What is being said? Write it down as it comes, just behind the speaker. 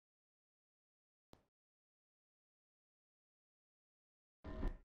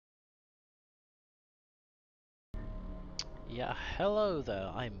Yeah, hello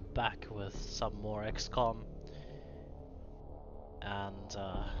there, I'm back with some more XCOM, and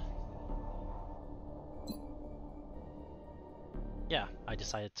yeah, I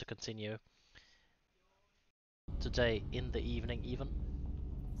decided to continue today in the evening even.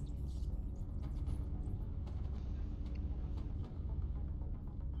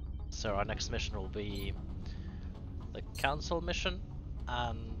 So our next mission will be the council mission,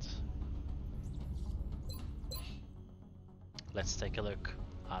 and let's take a look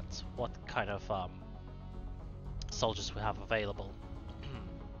at what kind of soldiers we have available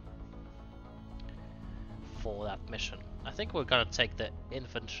for that mission. I think we're gonna take the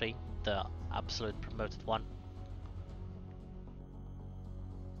infantry, the absolute promoted one.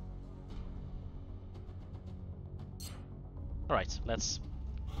 Alright, let's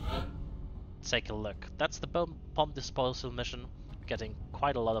take a look. That's the bomb disposal mission. We're getting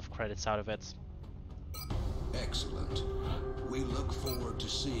quite a lot of credits out of it. Excellent. We look forward to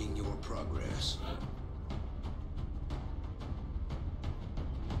seeing your progress.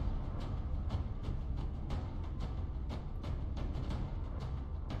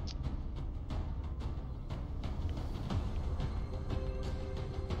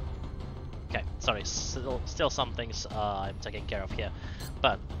 Okay, sorry, still some things I'm taking care of here.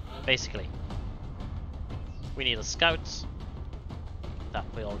 But basically, we need a scout that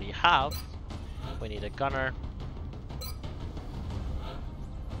we already have. We need a gunner.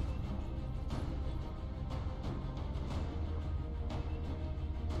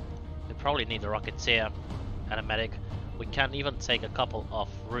 We probably need a rocketeer and a medic. We can even take a couple of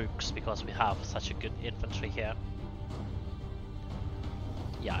rooks because we have such a good infantry here.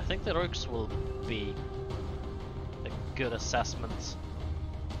 Yeah, I think the rooks will be a good assessment.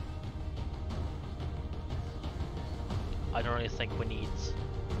 I don't really think we need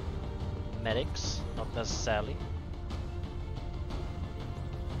medics, not necessarily.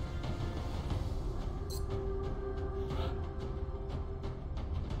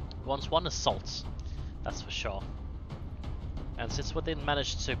 Wants one assault, that's for sure. And since we didn't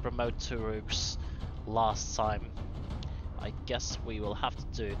manage to promote 2 rooks last time, I guess we will have to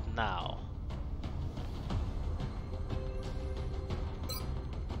do it now.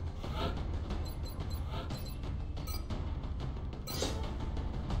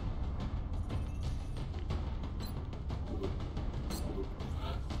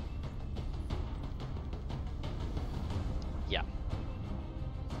 Yeah.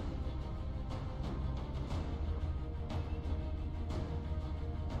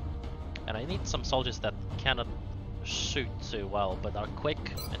 And I need some soldiers that cannot shoot too well, but are quick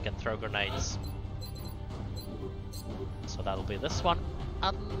and can throw grenades. So that'll be this one,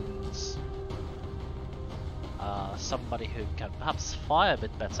 and somebody who can perhaps fire a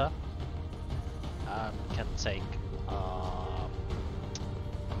bit better and can take a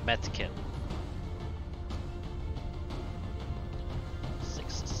medkit.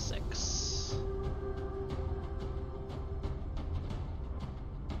 66.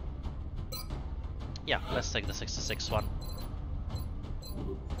 Yeah, let's take the 66 one.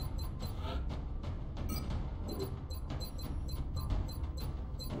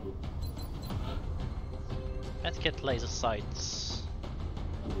 Medkit, laser sights,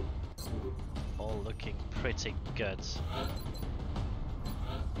 all looking pretty good.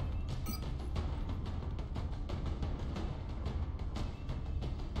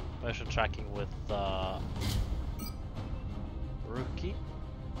 Motion tracking with Rookie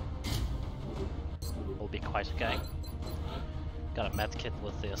will be quite okay. Got a medkit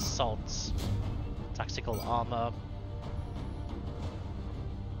with the assaults, tactical armor,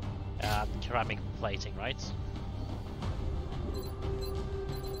 and ceramic plating, right?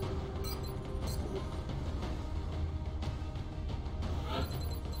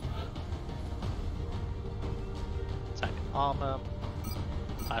 Tank armor,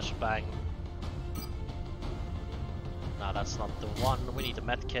 flashbang. No, that's not the one. We need a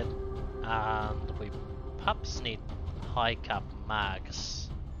medkit, and we perhaps need high cap mags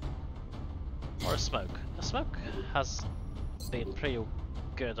or a smoke. A smoke has been pretty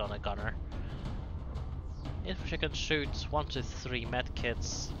good on a gunner. If she can shoot 1 to 3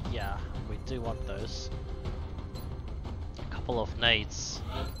 medkits, yeah, we do want those. A couple of nades.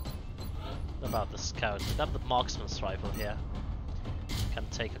 What about the scout? We got the marksman's rifle here. Can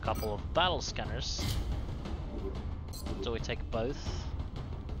take a couple of battle scanners. Do we take both?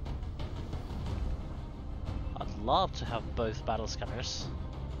 I'd love to have both battle scanners.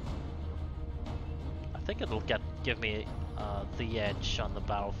 I think it'll give me the edge on the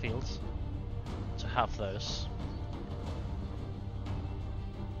battlefield to have those.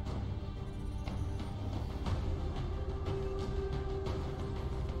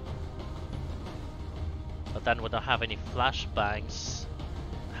 But then we don't have any flashbangs.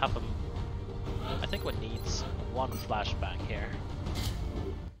 Have them. I think we need one flashbang here.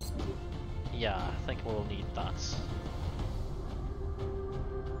 Yeah, I think we'll need that.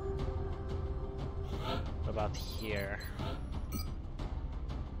 What about here?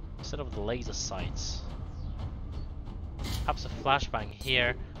 Instead of the laser sights, perhaps a flashbang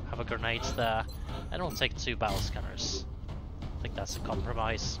here, have a grenade there, and we'll take 2 battle scanners. I think that's a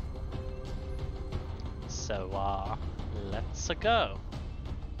compromise. So, let's go.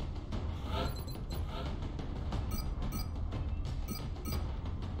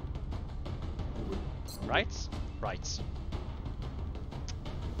 Right? Right.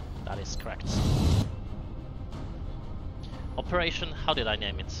 That is correct. Operation, how did I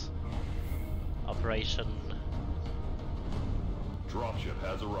name it? Operation... Dropship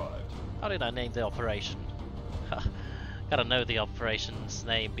has arrived. How did I name the operation? Gotta know the operation's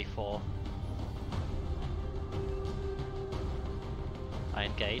name before I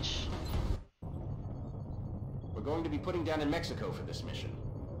engage. We're going to be putting down in Mexico for this mission.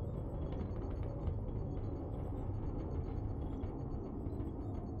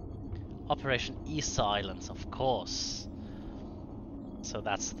 Operation Easter Islands, of course. So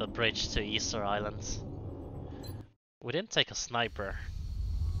that's the bridge to Easter Islands. We didn't take a sniper.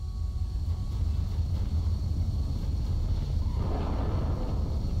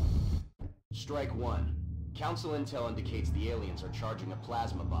 Strike 1. Council intel indicates the aliens are charging a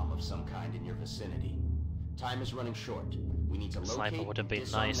plasma bomb of some kind in your vicinity. Time is running short. We need to locate and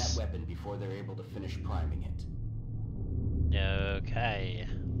disarm that weapon before they're able to finish priming it. Okay.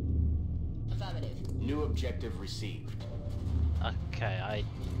 Affirmative. New objective received. Okay, I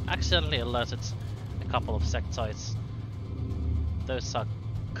accidentally alerted a couple of sectoids. Those are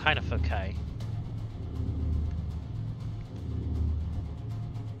kind of okay.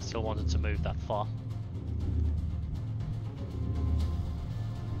 Still wanted to move that far.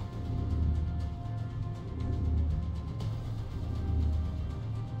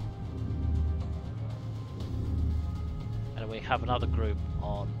 And we have another group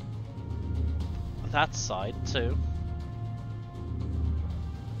on that side too.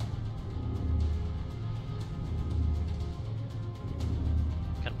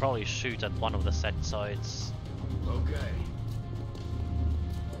 Can probably shoot at one of the sectoids. Okay.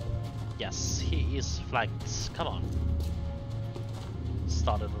 Yes, he is flanked. Come on.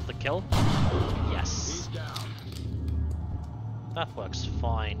 Started with the kill. Yes. He's down. That works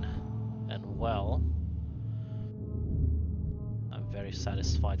fine and well. I'm very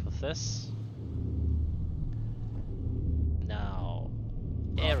satisfied with this. Now,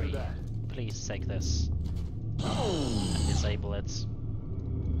 Airy, please take this and disable it.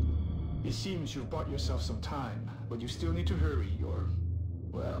 It seems you've bought yourself some time, but you still need to hurry or,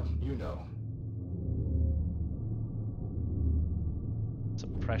 well, you know.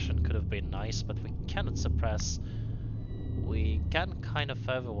 Suppression could have been nice, but we cannot suppress. We can kind of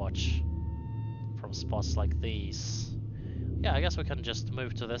overwatch from spots like these. Yeah, I guess we can just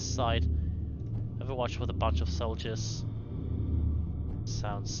move to this side. Overwatch with a bunch of soldiers.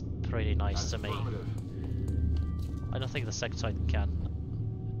 Sounds pretty nice to me. I don't think the sectoid can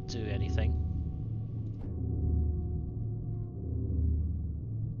do anything.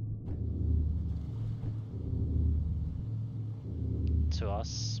 To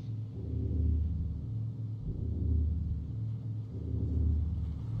us.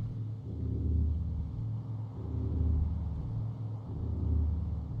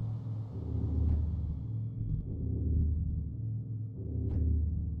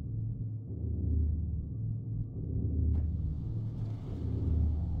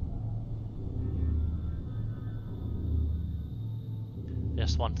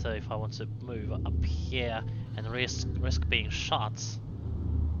 Just wonder if I want to move up here and risk being shot,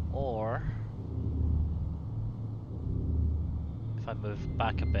 or if I move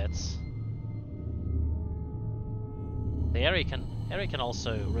back a bit. The Airy can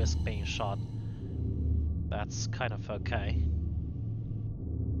also risk being shot. That's kind of okay.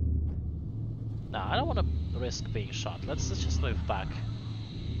 No, I don't want to risk being shot. Let's just move back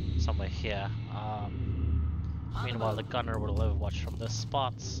somewhere here. Meanwhile, the gunner will overwatch from this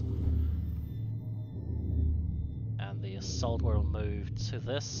spot, and the assault will move to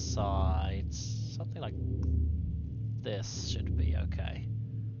this side. Something like this should be okay.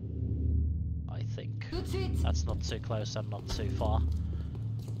 I think. That's not too close and not too far.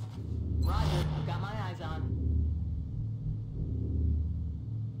 Roger, I've got my eyes on.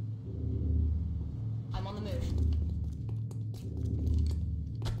 I'm on the move.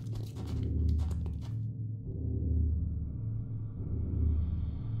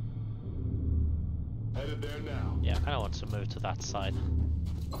 Headed headed there now. Yeah, I kind of want to move to that side.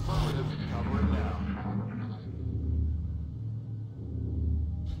 Affirmative. Cover it now.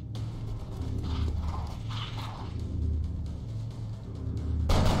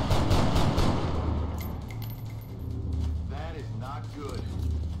 That is not good.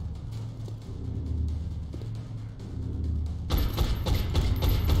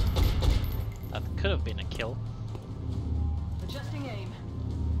 That could have been a kill. Adjusting aim.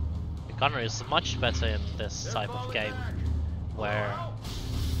 The gunner is much better in this type of game, where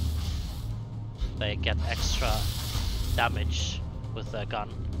they get extra damage with their gun.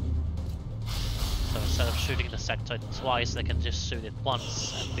 So instead of shooting the sector twice, they can just shoot it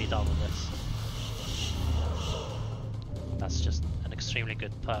once and be done with it. That's just an extremely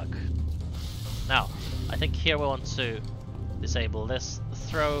good perk. Now, I think here we want to disable this,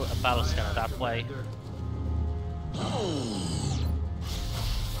 throw a battle scanner that way.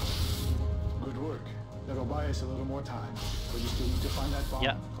 Good work. That'll buy us a little more time, but you still need to find that bomb.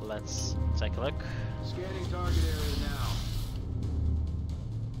 Yeah, let's take a look. Scanning target area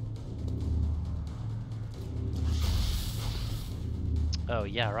now. Oh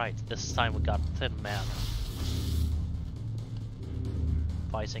yeah, right. This time we got Thin Man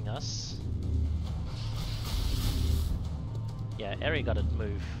fighting us. Yeah, Eri got to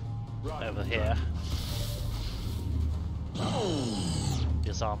move over here.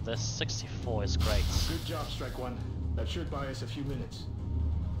 Disarm this. 64 is great. Good job, Strike One. That should buy us a few minutes.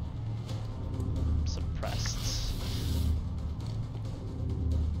 Suppressed.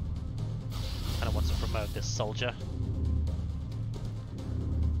 Kind of want to promote this soldier.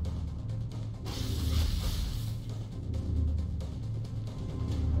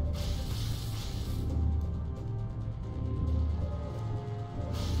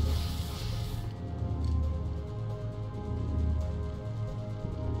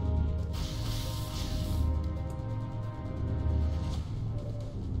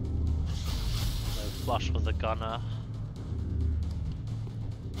 Flush with the gunner.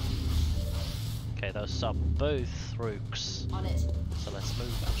 Okay, those are both rooks. On it. So let's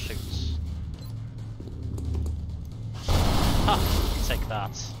move and shoot. Ha! Take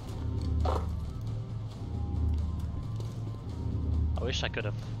that. I wish I could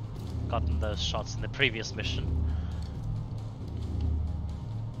have gotten those shots in the previous mission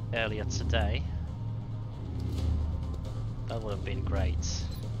earlier today. That would have been great.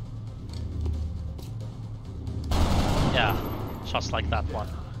 Yeah, shots like that one.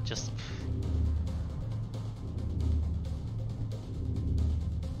 Just...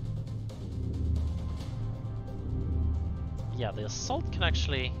 yeah, the assault can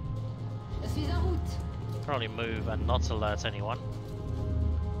actually Je suis en route. probably move and not alert anyone.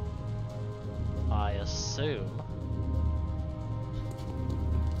 I assume.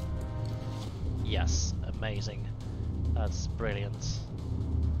 Yes, amazing. That's brilliant.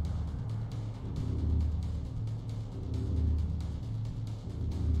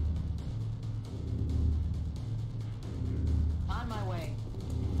 On my way.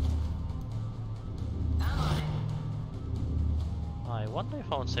 I'm on it. I wonder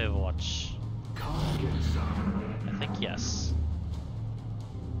if I want to Overwatch. Come get some. I think yes.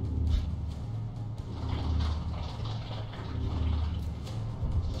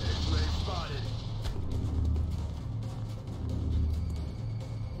 X-ray spotted.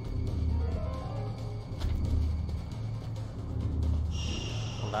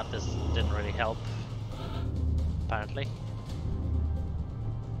 Well, that didn't really help, apparently.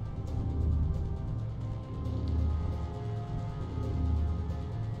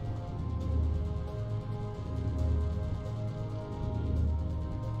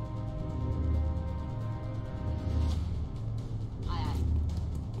 Aye, aye.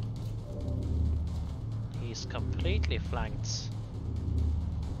 He's completely flanked.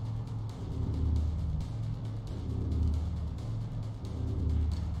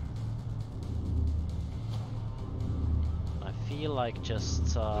 I feel like just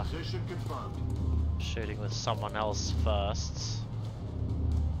Position confirmed. shooting with someone else first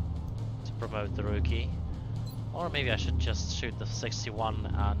to promote the rookie. Or maybe I should just shoot the 61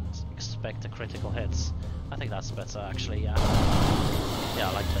 and expect a critical hit. I think that's better actually, yeah. Yeah,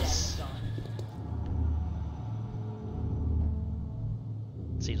 I like this.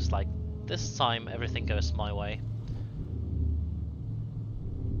 Seems like this time everything goes my way.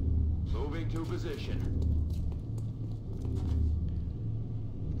 Moving to position.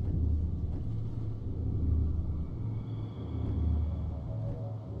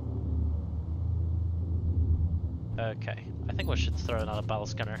 Okay, I think we should throw another battle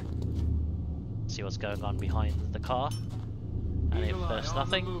scanner. See what's going on behind the car. And if there's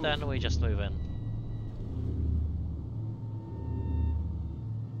nothing, then we just move in.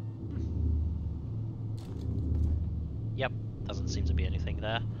 Yep, doesn't seem to be anything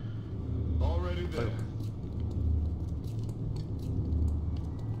there. Already there.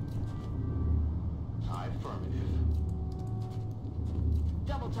 Affirmative.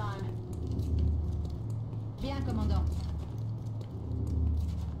 Double time. Bien, commandant.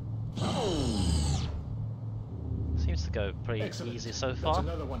 Seems to go pretty Excellent. easy so That's far.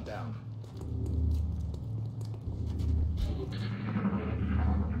 another one down.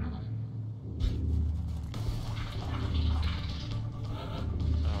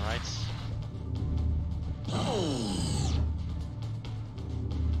 Alright.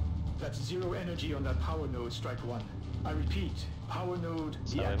 That's 0 energy on that power node, Strike One. I repeat, power node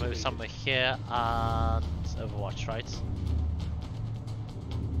So we deactivated. move somewhere here and Overwatch, right?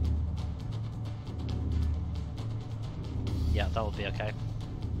 Yeah, that will be okay.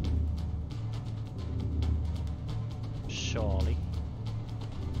 Surely.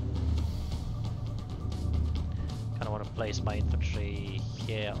 Kinda wanna place my infantry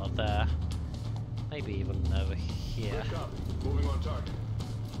here or there. Maybe even over here. Clear copy. Moving on target.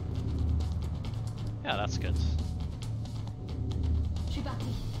 Yeah, that's good. Je suis parti.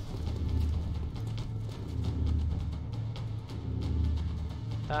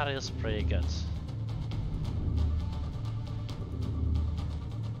 That is pretty good.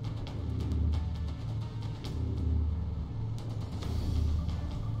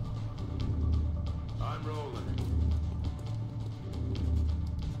 I'm rolling.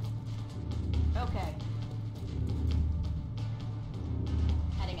 Okay.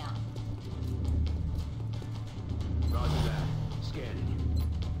 Heading out. Roger that. Scanning.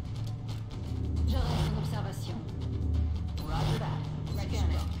 Je reste en observation. Roger that.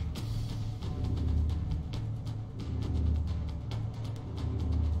 Scanning.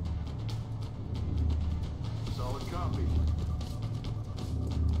 Solid copy.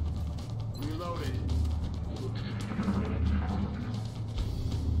 Reloaded.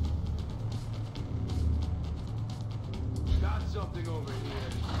 Got something over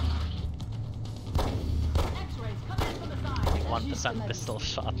here. X-rays coming in from the side. 1% pistol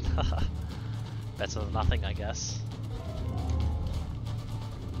shot. Better than nothing, I guess.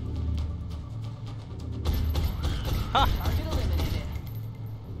 Ha! Target eliminated.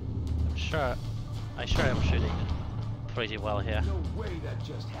 I'm sure I'm shooting pretty well here. No way that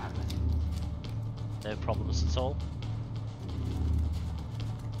just happened. No problems at all.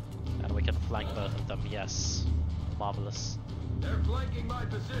 And we can flank both of them, yes. Marvelous. They're flanking my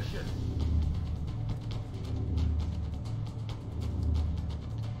position.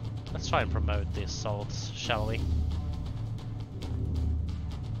 Let's try and promote the assaults, shall we?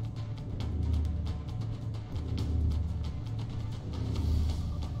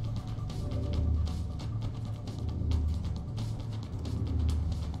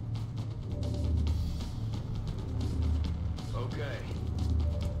 Okay.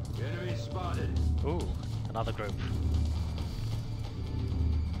 Enemy spotted. Ooh, another group.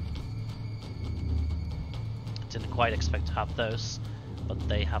 Didn't quite expect to have those, but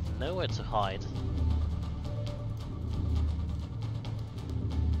they have nowhere to hide.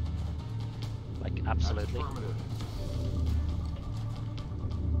 Like, absolutely. Affirmative.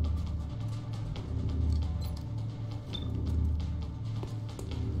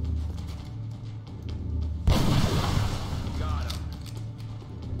 Got him.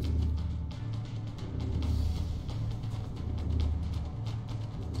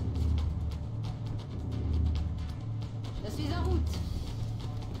 Je suis en route.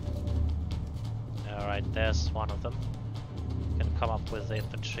 Alright, there's one of them. Can come up with the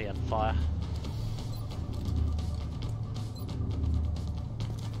infantry and fire.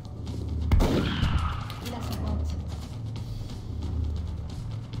 Villa 50.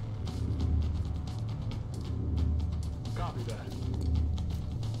 Copy that.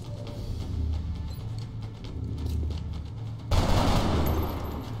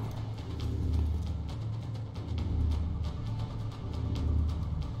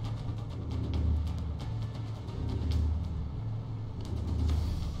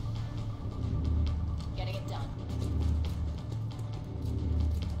 Getting it done.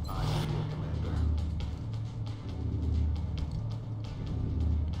 I see you, Commander.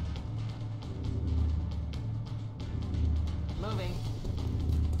 Moving.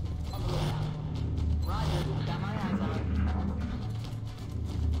 On the lookout. Roger. Got my eyes on.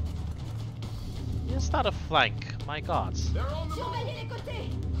 Is that a flank? My god. They're on the move. Surveillez les côtés.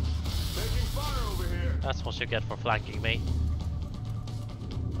 Taking fire over here. That's what you get for flanking me.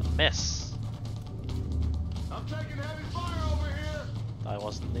 A miss. I'm taking heavy fire over here. I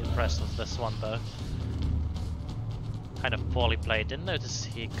wasn't impressed with this one though. Kind of poorly played. Didn't notice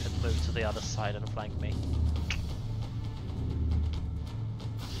he could move to the other side and flank me.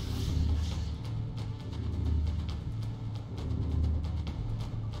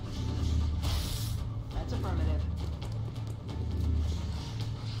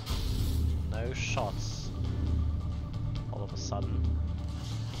 no shots all of a sudden.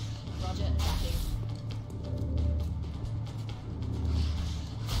 Roger, attacking.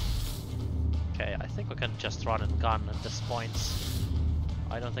 Okay, I think we can just run and gun at this point.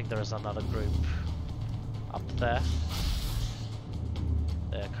 I don't think there is another group up there.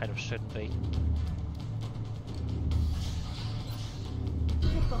 There kind of shouldn't be.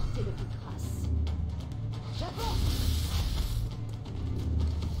 Reportez le plus trace. J'avance.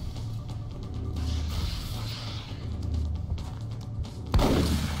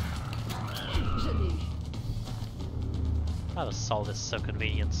 Je l'ai eu. That assault is so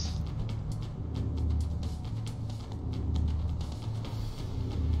convenient.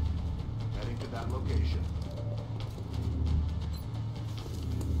 Heading to that location.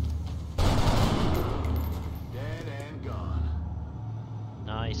 Dead and gone.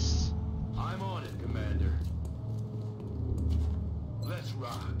 Nice. I'm on it, Commander. Let's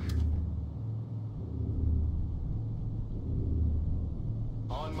rock.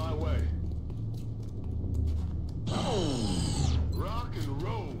 On my way. Rock and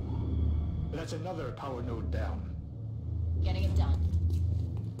roll. That's another power node down. Getting it done.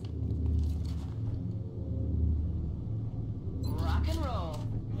 Rock and roll.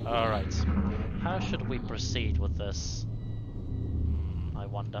 Alright. How should we proceed with this? I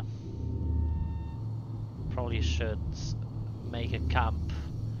wonder. Probably should make a camp.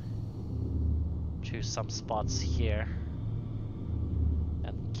 Choose some spots here.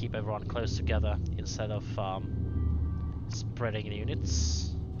 And keep everyone close together instead of spreading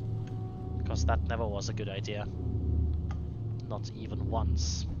units. Because that never was a good idea. Not even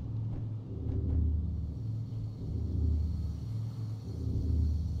once.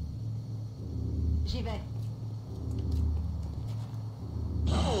 J'y vais.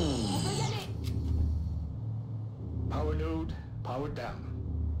 On peut y aller. Power node, powered down.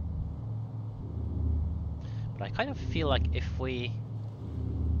 But I kind of feel like if we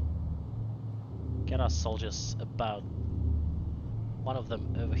get our soldiers about, one of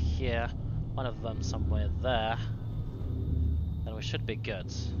them over here, one of them somewhere there, then we should be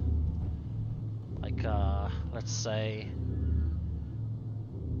good. Like, let's say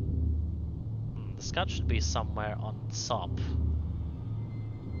the scout should be somewhere on top.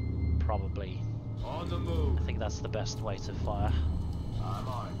 Probably. On the move. I think that's the best way to fire. I'm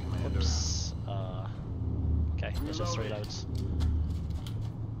on it, Commander. Oops. Okay, let's just reload.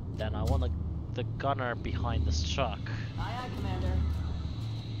 Then I want the gunner behind this truck. Aye, aye, Commander.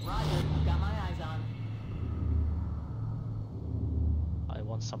 Roger, got my eyes on. I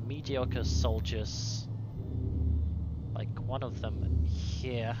want some mediocre soldiers. Like one of them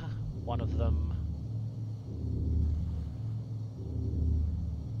here, one of them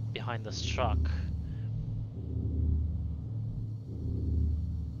behind this truck.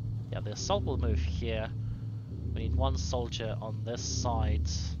 Yeah, the assault will move here. We need one soldier on this side.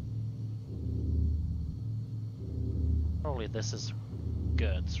 Probably this is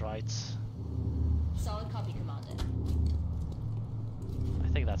good, right? Solid copy, Commander. I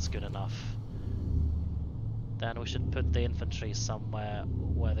think that's good enough. Then we should put the infantry somewhere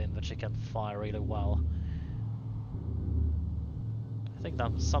where the infantry can fire really well. I think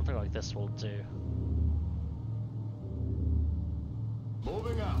that something like this will do.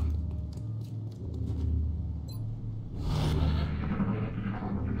 Moving out.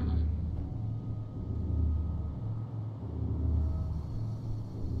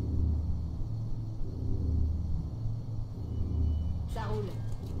 Ça roule.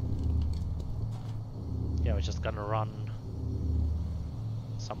 Yeah, we're just gonna run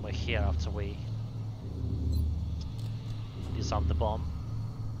somewhere here after we disarm the bomb.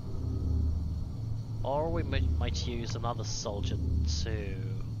 Or we might use another soldier too.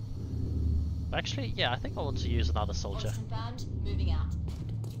 Actually, yeah, I think I want to use another soldier. Orcs inbound, moving out.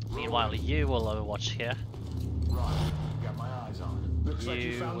 Meanwhile, you will overwatch here. Right. Got my eyes on Looks like you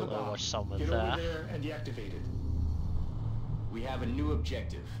You found the will bomb. overwatch somewhere Get there. over there and deactivate it. We have a new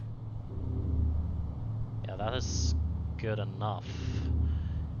objective. Yeah, that is good enough.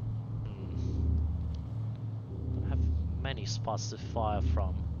 Don't have many spots to fire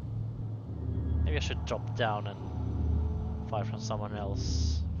from. Maybe I should drop down and fire from someone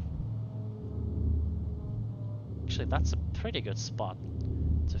else. Actually, that's a pretty good spot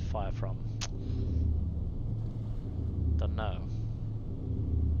to fire from. Don't know.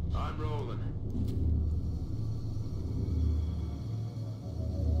 it. I'm rolling.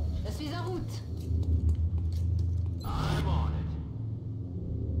 Je suis en route. I'm on it.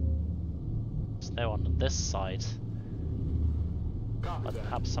 So they're on this side, Copy but that.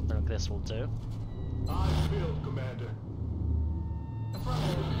 perhaps something like this will do. I'm filled, Commander.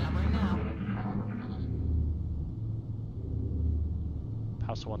 Affirmative, I'm right now.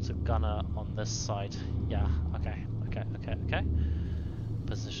 also wants a gunner on this side. Yeah, okay.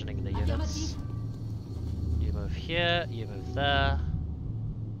 Positioning the units. You move here, you move there.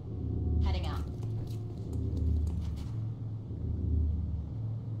 Heading out.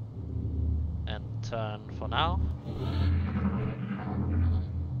 And turn for now.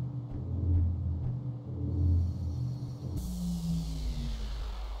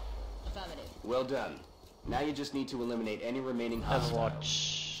 Affirmative. Well done. Now you just need to eliminate any remaining hostiles.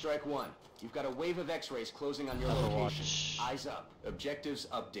 Overwatch. Strike one. You've got a wave of X-rays closing on your location. Eyes up. Objectives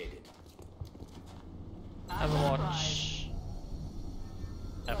updated. Overwatch.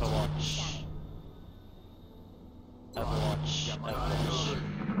 Overwatch. Overwatch. Overwatch.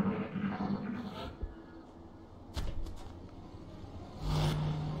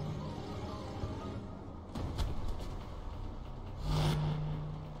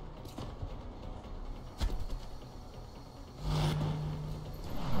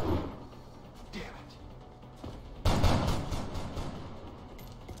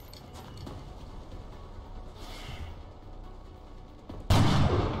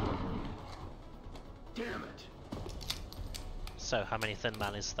 Damn it! So, how many thin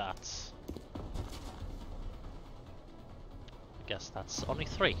man is that? I guess that's only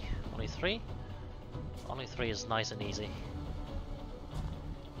 3. Only 3? Only 3 is nice and easy.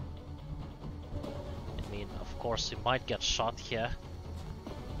 I mean, of course, you might get shot here.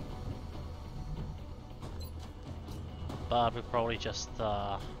 But we probably just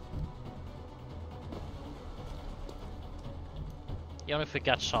even if we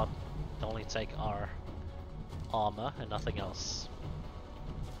get shot, they only take our armor and nothing else.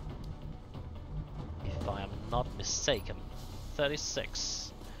 If I am not mistaken.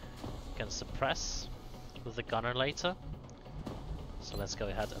 36 can suppress with the gunner later. So let's go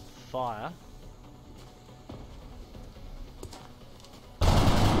ahead and fire.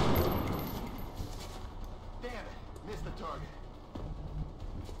 Damn it! Missed the target.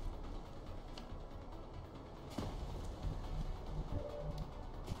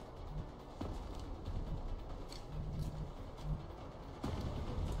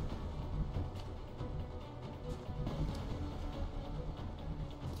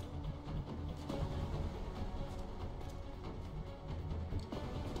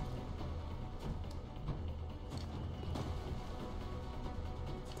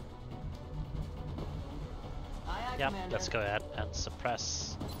 Yeah, let's go ahead and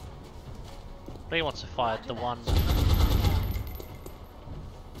suppress. Really want to fire at the one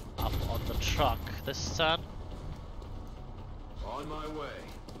up on the truck this turn. On my way.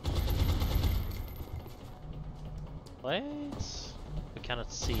 Wait, we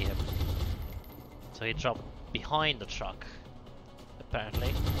cannot see him. So he dropped behind the truck.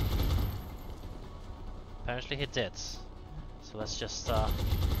 Apparently. Apparently he did. So let's just might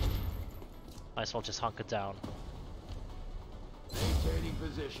as well just hunker down. Maintaining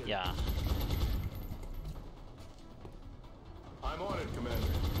position. Yeah. I'm on it, Commander.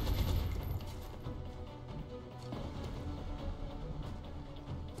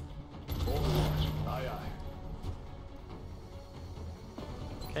 Overwatch. Aye, aye.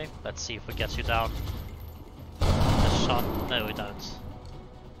 Okay, let's see if we get you down. A shot. No, we don't.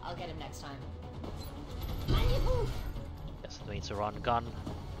 I'll get him next time. Guess it means a run gun.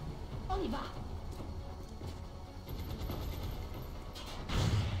 On y va.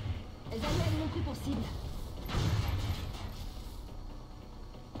 Évaluez mon plus possible.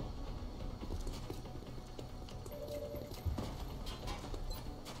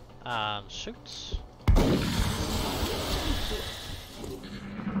 And shoot.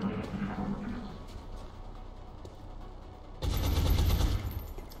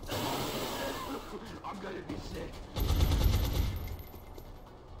 I'm gonna be sick.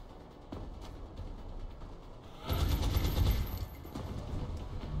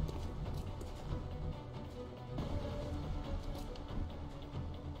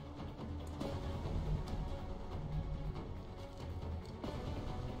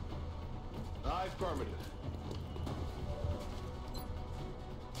 Affirmative.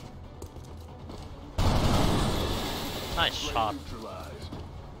 Nice shot. Neutralized.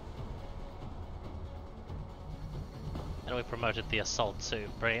 And we promoted the assault to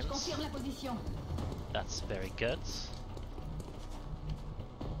brains. Confirme la position. That's very good.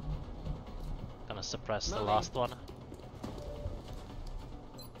 Gonna suppress the last one.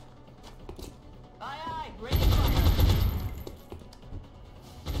 Aye, aye, ready to fire.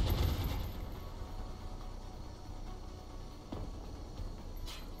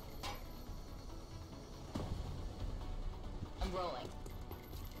 I'm rolling.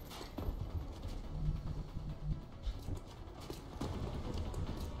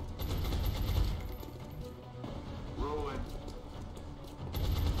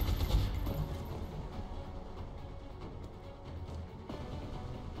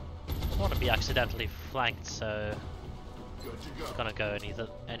 want to be accidentally flanked, so Good to go. I'm gonna go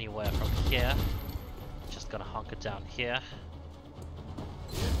anywhere from here. Just gonna hunker down here.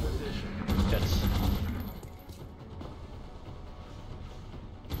 In position. Good.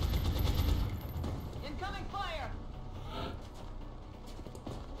 Incoming fire!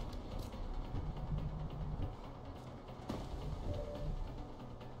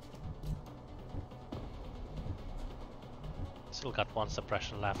 Still got one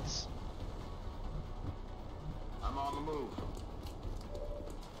suppression left. I'm on the move.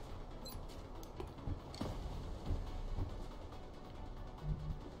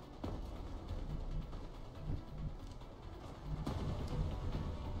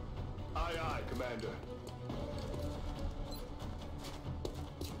 Aye, aye, Commander.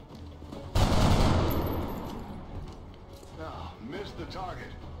 Oh, missed the target.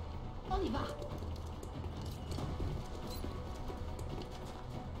 On y va.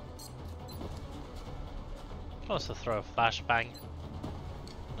 Can also throw a flashbang.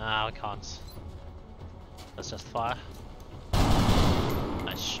 No, I can't. Let's just fire.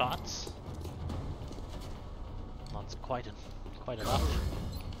 Nice shots. Not quite enough.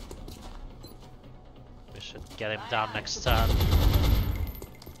 We should get him down next turn.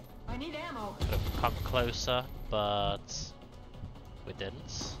 I need ammo. Could have come closer, but we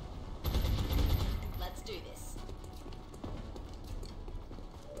didn't. Let's do this.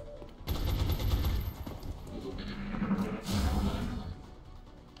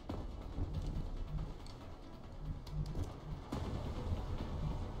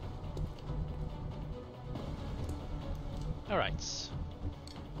 Alright.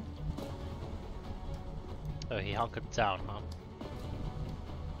 Oh, he hunkered down, huh?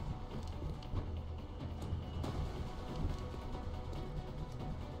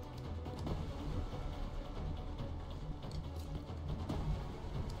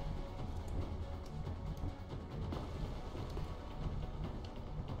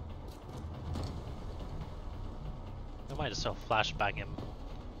 I might as well flashbang him.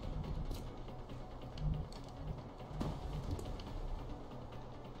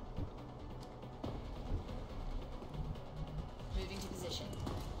 Moving to position.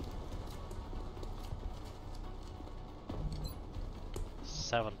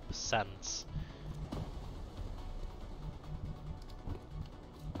 7%.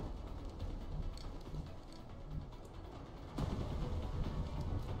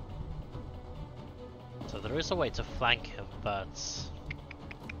 So there is a way to flank him, but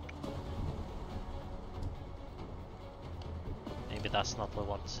maybe that's not what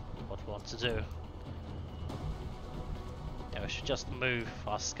we want to do. Yeah, we should just move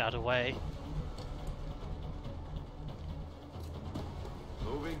our scout away.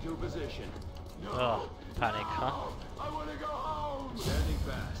 Moving to position. No. Oh, panic, huh? I want to go home. Standing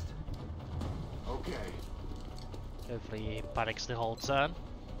fast. Okay. Hopefully he panics the whole turn.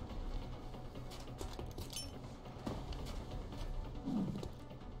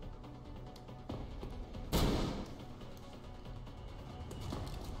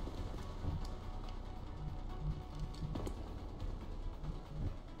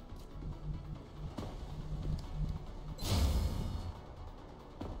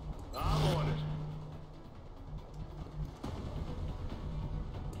 I'm on it.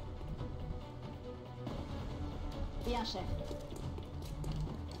 Bien, chef.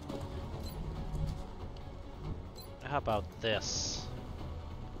 How about this?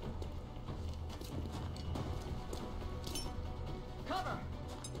 Cover!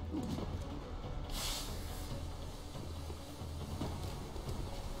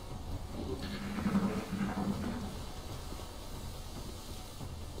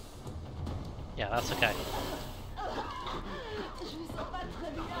 Yeah, that's okay. Je me sens pas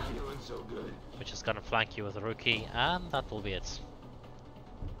très bien. Feeling so good. We're just gonna flank you with a rookie, and that will be it.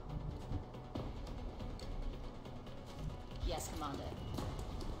 Yes, Commander.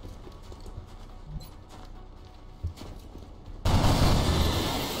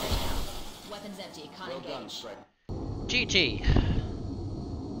 Weapons empty. Can't Well done, engage. Fred. GG!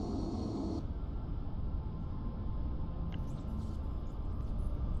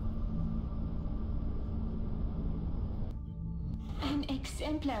 An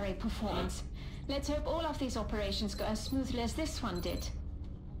exemplary performance. Let's hope all of these operations go as smoothly as this one did.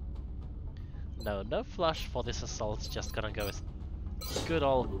 No flush for this assault, just gonna go with good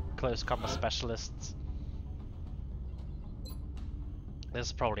old close combat specialists. This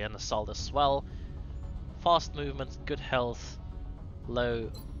is probably an assault as well. Fast movement, good health,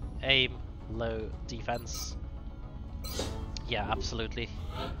 low aim, low defense. Yeah, absolutely.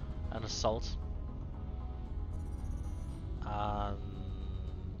 An assault. And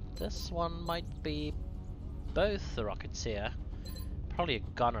This one might be both the Rocketeer. Probably a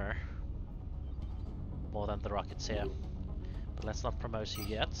gunner more than the Rocketeer. But let's not promote you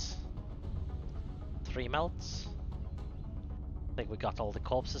yet. 3 melts. I think we got all the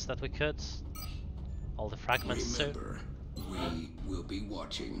corpses that we could. All the fragments too. Remember, we will be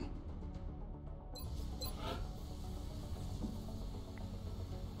watching.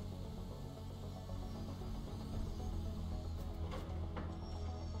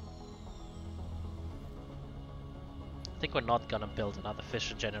 I think we're not gonna build another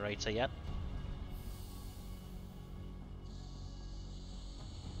fission generator yet.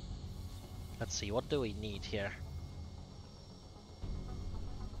 Let's see, what do we need here?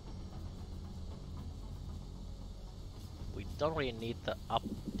 We don't really need the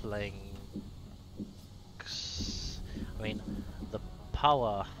uplinks. I mean, the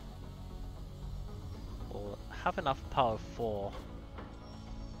power. We'll have enough power for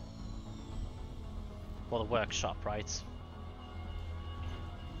the workshop, right?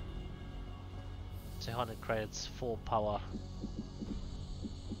 200 credits, 4 power.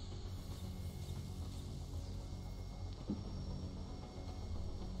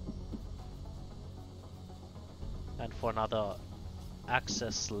 And for another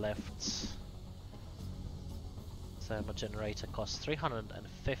access left, thermal generator costs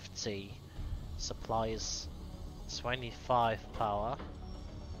 350, supplies 25 power.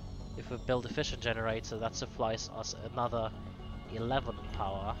 If we build a fission generator, that supplies us another 11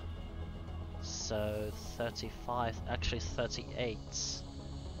 power. So 35, actually 38.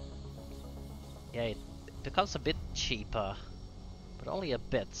 Yeah, it becomes a bit cheaper, but only a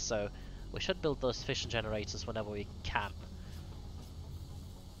bit, so we should build those fission generators whenever we can.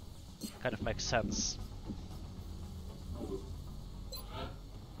 Kind of makes sense.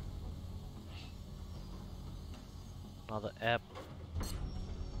 Another air.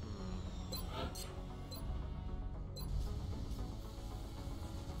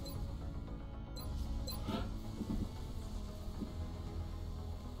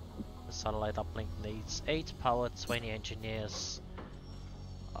 The satellite uplink needs 8 power, 20 engineers.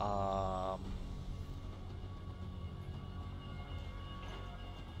 And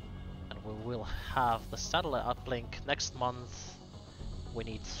we will have the satellite uplink next month. We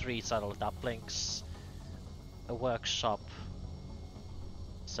need 3 satellite uplinks, a workshop,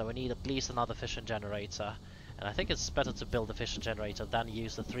 so we need at least another fission generator. And I think it's better to build a fission generator than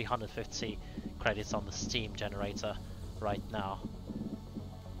use the 350 credits on the steam generator right now.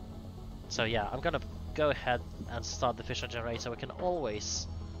 So yeah, I'm gonna go ahead and start the fission generator. We can always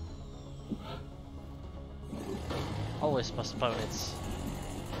postpone it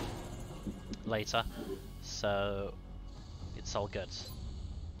later, so it's all good.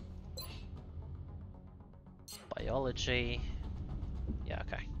 Biology, yeah,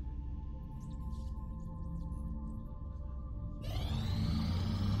 okay.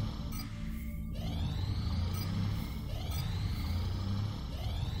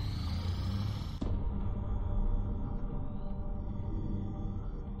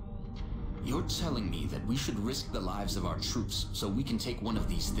 You're telling me that we should risk the lives of our troops so we can take one of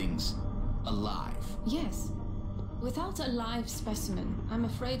these things alive? Yes. Without a live specimen, I'm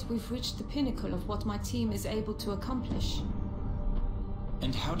afraid we've reached the pinnacle of what my team is able to accomplish.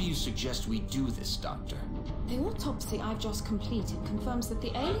 And how do you suggest we do this, Doctor? The autopsy I've just completed confirms that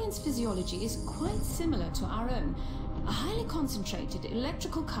the alien's physiology is quite similar to our own. A highly concentrated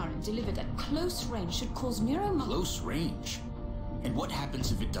electrical current delivered at close range should cause Close range? And what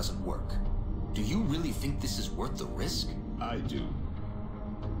happens if it doesn't work? Do you really think this is worth the risk? I do.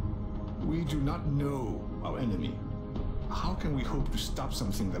 We do not know our enemy. How can we hope to stop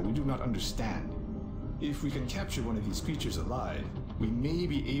something that we do not understand? If we can capture one of these creatures alive, we may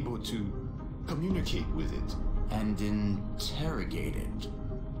be able to communicate with it. And interrogate it.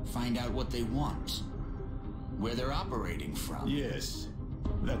 Find out what they want. Where they're operating from. Yes.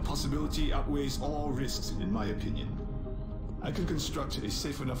 That possibility outweighs all risks, in my opinion. I can construct a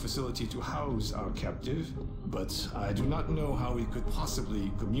safe enough facility to house our captive, but I do not know how we could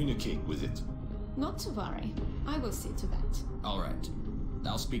possibly communicate with it. Not to worry. I will see to that. All right.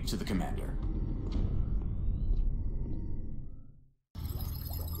 I'll speak to the commander.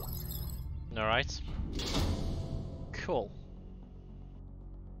 All right. Cool.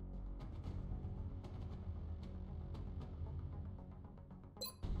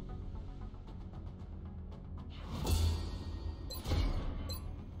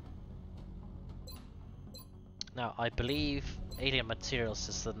 Now, I believe alien materials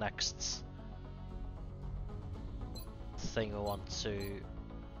is the next thing we want to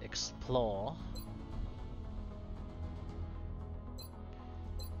explore.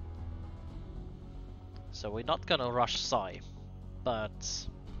 So we're not gonna rush Psy, but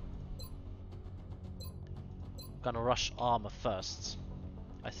gonna rush armor first,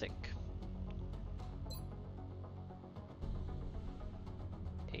 I think.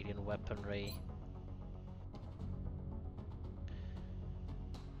 Alien weaponry.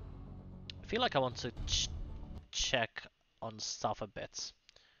 I feel like I want to check on stuff a bit.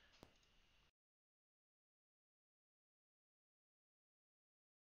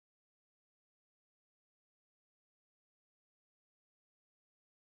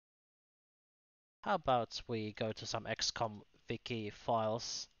 How about we go to some XCOM wiki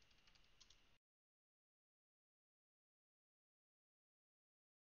files?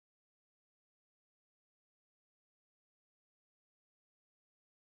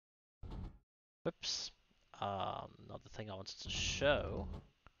 Whoops. Another thing I wanted to show.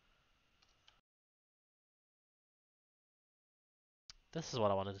 This is what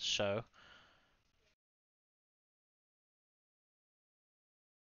I wanted to show.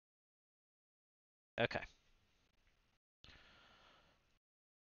 Okay.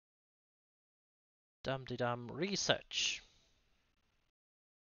 Dum-de-dum research.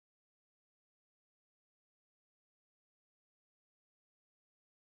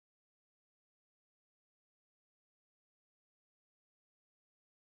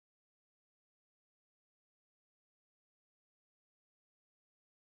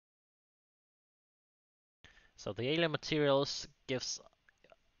 So the alien materials gives...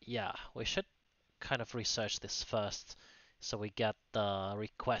 Yeah, we should kind of research this first so we get the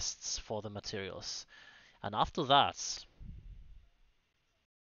requests for the materials. And after that,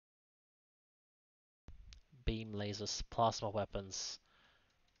 beam lasers, plasma weapons.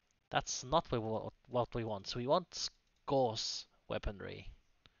 That's not what we want. So we want Gauss weaponry.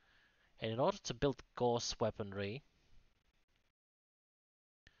 And in order to build Gauss weaponry,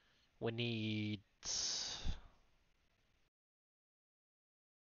 we need...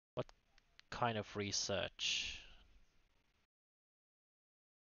 What kind of research?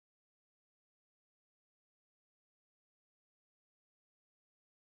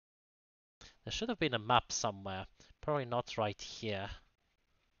 There should have been a map somewhere. Probably not right here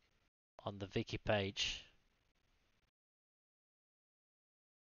on the wiki page.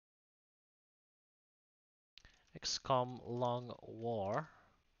 XCOM Long War.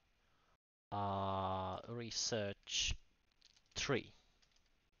 Research 3.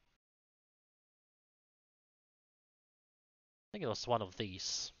 I think it was one of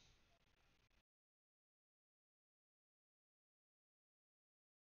these.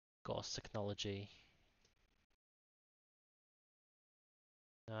 Gauss technology.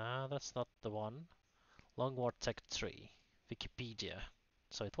 That's not the one. Long War Tech 3. Wikipedia.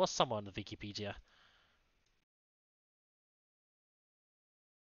 So it was somewhere on the Wikipedia.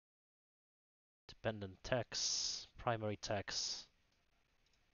 Dependent text. Primary text.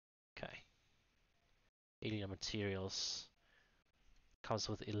 Okay. Alien materials. Comes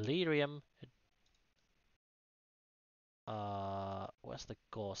with Illyrium. Where's the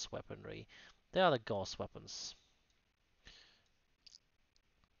Gauss weaponry? There are the Gauss weapons.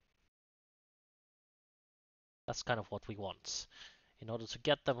 That's kind of what we want. In order to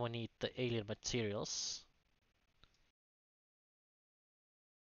get them, we need the alien materials.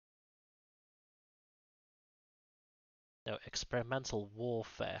 No, experimental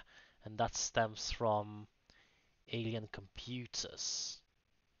warfare, and that stems from alien computers.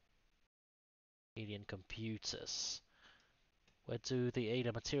 Alien computers. Where do the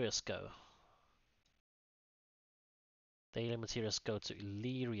alien materials go? The alien materials go to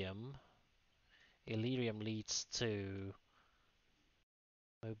Illyrium. Illyrium leads to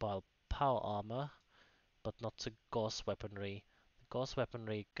mobile power armor, but not to Gauss weaponry. The Gauss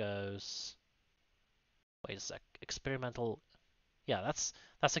weaponry goes... Wait a sec. Experimental... Yeah, that's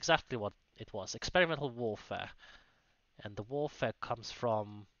exactly what it was. Experimental warfare. And the warfare comes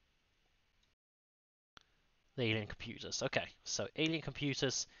from the alien computers. Okay, so alien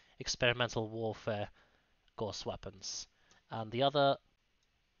computers, experimental warfare, Gauss weapons. And the other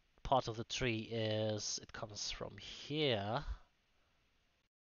part of the tree is, it comes from here.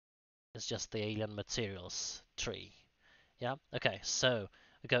 It's just the alien materials tree. Yeah, okay, so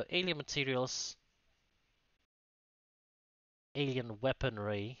we go alien materials, alien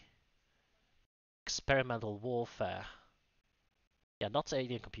weaponry, experimental warfare. Yeah, not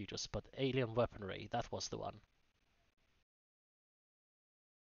alien computers, but alien weaponry. That was the one.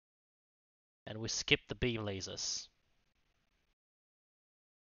 And we skipped the beam lasers.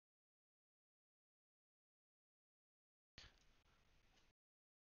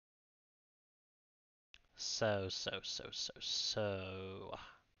 So.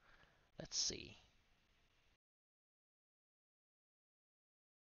 Let's see.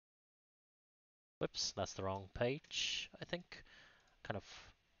 Oops, that's the wrong page, I think. Kind of...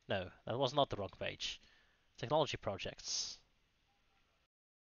 No, that was not the wrong page. Technology projects.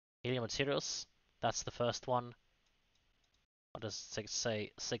 Alien materials, that's the first one. What does it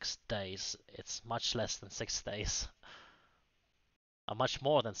say? 6 days. It's much less than 6 days. Much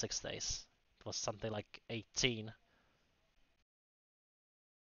more than 6 days. It was something like 18.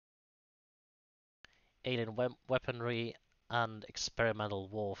 Alien weaponry and experimental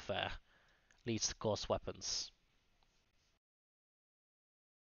warfare leads to ghost weapons.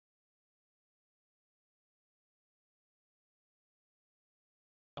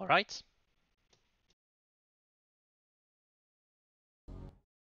 Alright.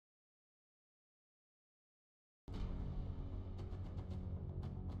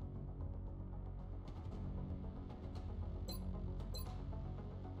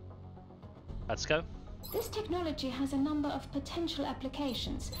 Let's go. This technology has a number of potential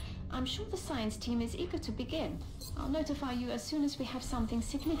applications. I'm sure the science team is eager to begin. I'll notify you as soon as we have something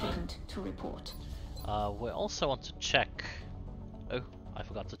significant to report. We also want to check... Oh, I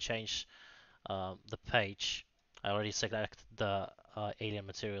forgot to change the page. I already selected the alien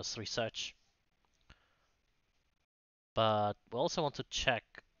materials research. But we also want to check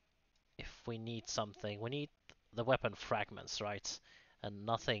if we need something. We need the weapon fragments, right? And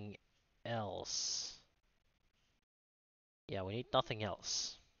nothing else. Yeah, we need nothing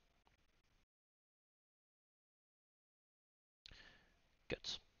else. Good.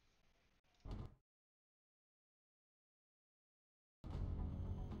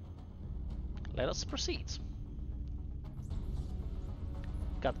 Let us proceed.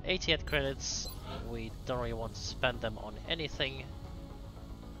 Got 88 credits. We don't really want to spend them on anything.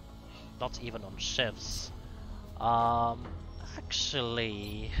 Not even on chefs.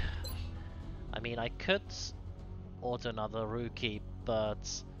 Actually, I mean, I could order another rookie,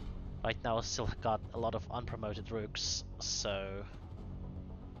 but right now I still got a lot of unpromoted rooks, so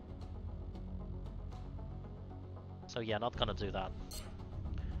yeah, not gonna do that.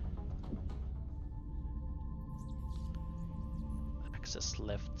 Access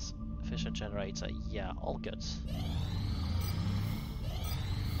lift, fission generator, yeah, all good.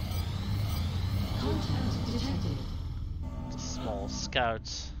 Contact detected. Small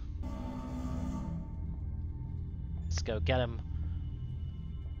scout. Let's go get him.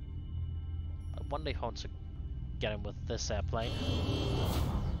 I wonder if I want to get him with this airplane.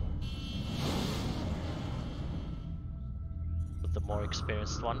 With the more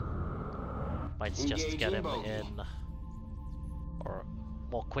experienced one. Might just get him in, or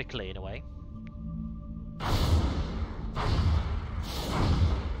more quickly in a way.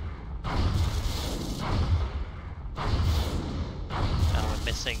 And we're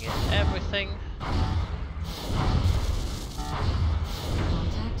missing everything.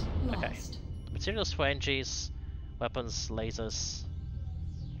 Okay. Materials for NGs, weapons, lasers.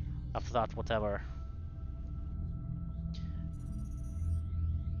 After that, whatever.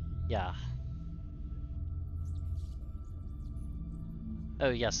 Yeah. Oh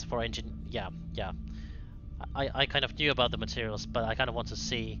yes, for engine. Yeah. I kind of knew about the materials, but I kind of want to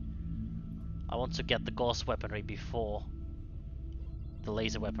see. I want to get the gauss weaponry before the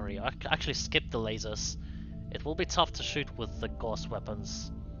laser weaponry. I actually skip the lasers. It will be tough to shoot with the gauss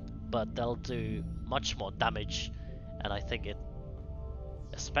weapons, but they'll do much more damage, and I think it,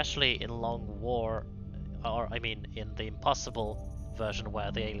 especially in long war, or I mean in the impossible version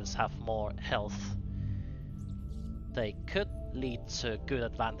where the aliens have more health, they could lead to good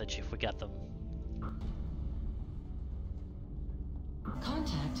advantage if we get them.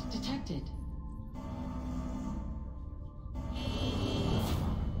 Contact detected.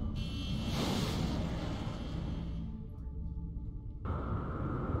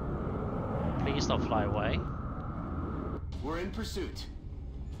 Please don't fly away. We're in pursuit.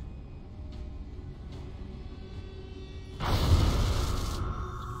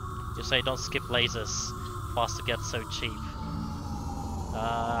 You say don't skip lasers. Fast to get so cheap.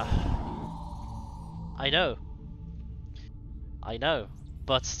 I know,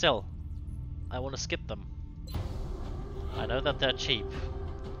 but still, I want to skip them. I know that they're cheap.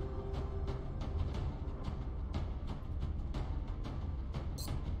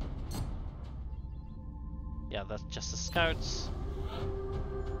 Yeah, that's just the scouts.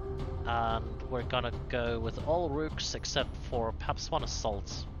 And we're gonna go with all rooks except for perhaps one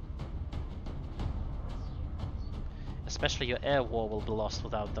assault. Especially your air war will be lost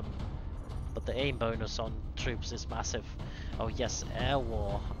without them. But the aim bonus on troops is massive. Oh yes, air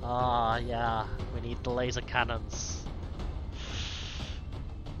war. Ah, yeah, we need the laser cannons.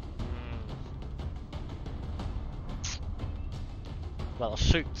 Well,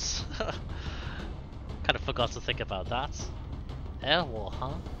 shoots. Kind of forgot to think about that. Air war,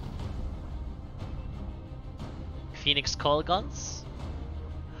 huh? Phoenix coil guns?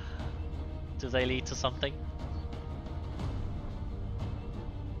 Do they lead to something?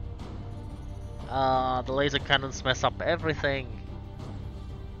 Ah, the laser cannons mess up everything.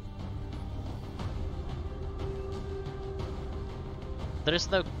 There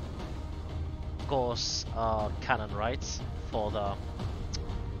is no Gauss cannon, right? For the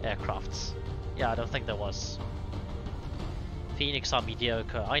aircrafts. Yeah, I don't think there was. Phoenix are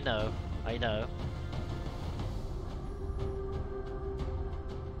mediocre. I know. I know.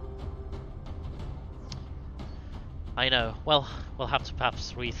 I know. Well, we'll have to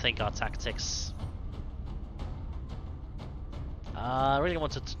perhaps rethink our tactics. I really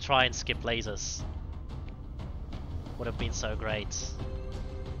wanted to try and skip lasers. Would have been so great.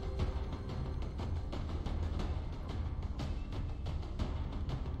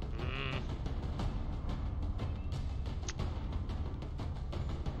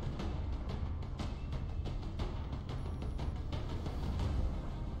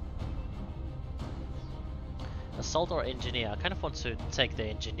 Assault or engineer? I kind of want to take the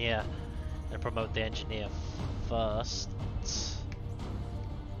engineer and promote the engineer first.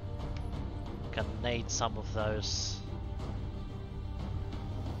 Can nade some of those.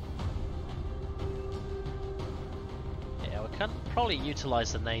 Yeah, we can probably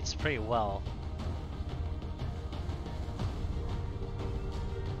utilize the nades pretty well.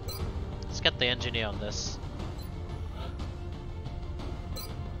 Let's get the engineer on this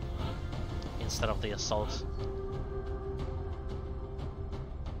instead of the assault.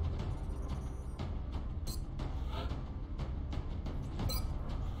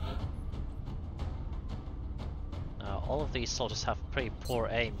 All of these soldiers have pretty poor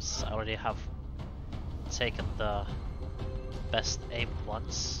aims. I already have taken the best aimed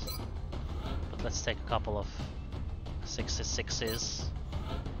ones, but let's take a couple of 66s.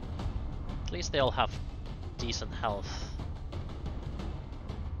 At least they all have decent health.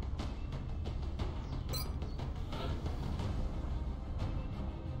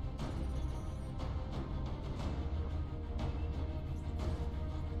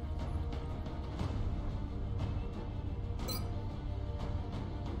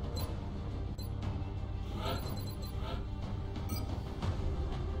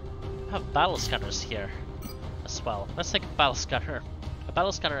 Have battle scanners here as well. Let's take a battle scanner. A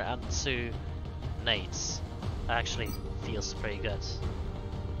battle scanner and 2 nades. That actually feels pretty good.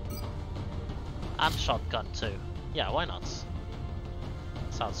 And shotgun too. Yeah, why not?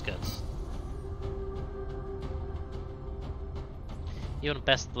 Sounds good. Even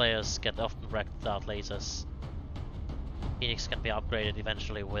best players get often wrecked without lasers. Phoenix can be upgraded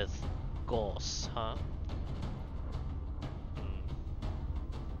eventually with Gauss, huh?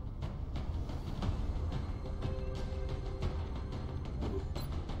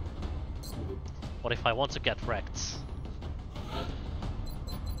 What if I want to get wrecked?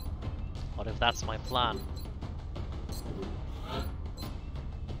 What if that's my plan?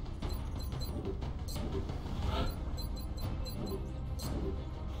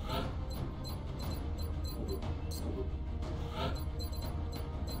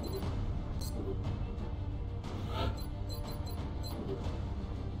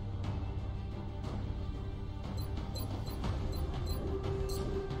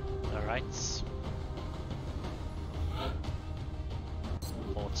 Alright.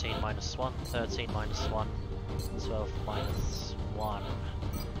 14 minus 1, 13 minus 1, 12 minus 1.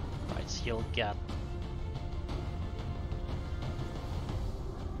 Right, you'll get...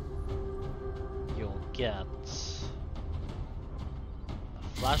 You'll get...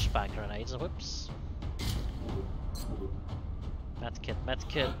 flashbang grenades, whoops. Medkit,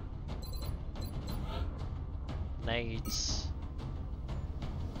 medkit. Nades.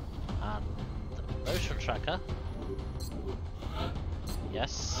 And motion tracker.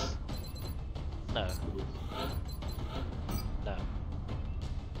 Yes. No. No.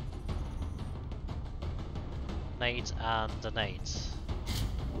 Nades and the nades.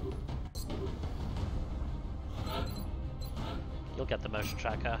 You'll get the motion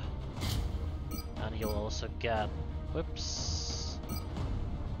tracker. And you'll also get... whoops.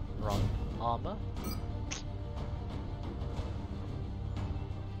 Wrong armor.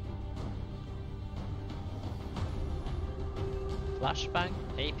 Flashbang,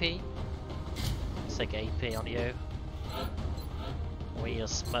 AP. Let's take AP on you. We need a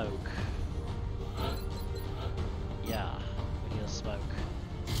smoke. Yeah, we need a smoke.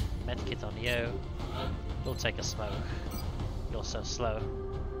 Medkit on you. We'll take a smoke. You're so slow.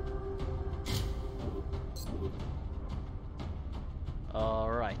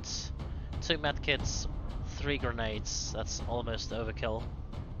 Alright. 2 medkits, 3 grenades, that's almost overkill.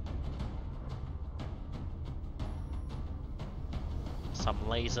 Some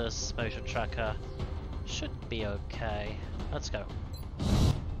lasers, motion tracker, should be okay. Let's go.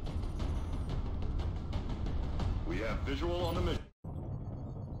 We have visual on the mission.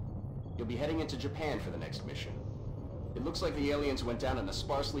 You'll be heading into Japan for the next mission. It looks like the aliens went down in a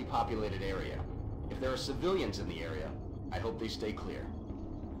sparsely populated area. If there are civilians in the area, I hope they stay clear.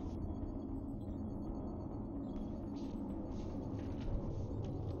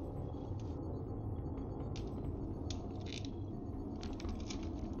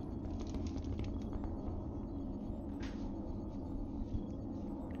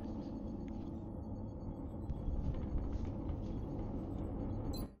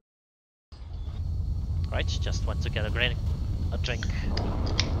 Right, just went to get a drink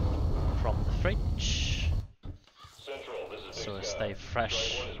from the fridge. Central, this is So Big stay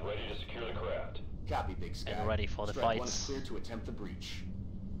fresh Strike 1 is ready to secure the craft. Copy, Big Sky. and ready for the Strike 1 is fights. cleared to attempt the breach.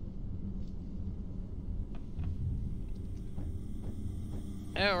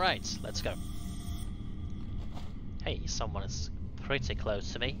 Alright, let's go. Hey, someone is pretty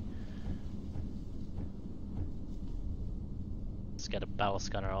close to me. Let's get a battle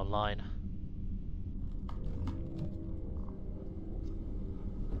scanner online.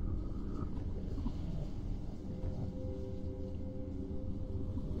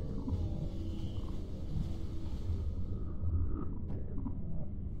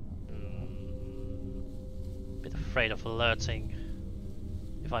 Bit afraid of alerting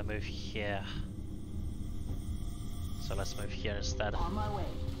if I move here. So let's move here instead. On my way.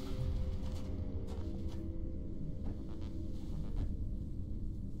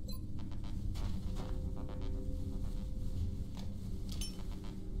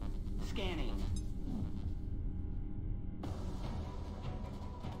 Scanning.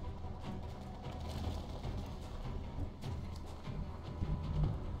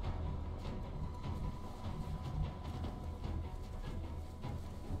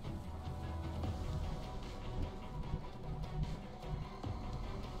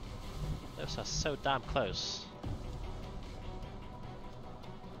 Those are so damn close.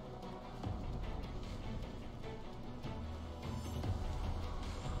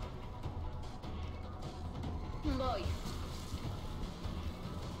 Voy.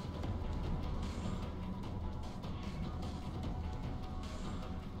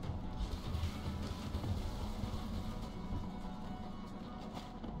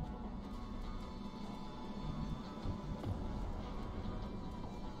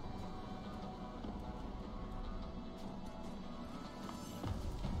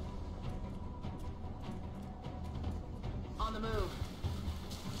 On the move.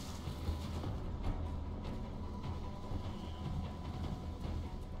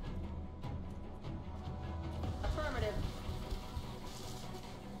 Affirmative.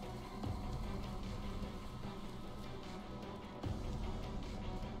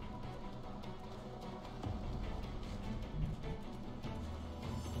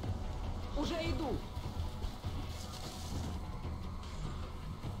 Уже иду.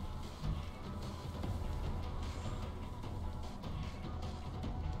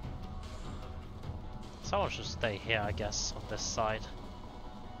 Someone should stay here, I guess, on this side.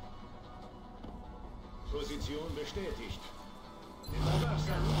 Position bestätigt.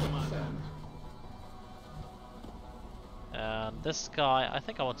 Überwachung, Commander. And this guy, I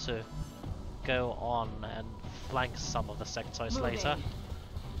think I want to go on and flank some of the sectoids later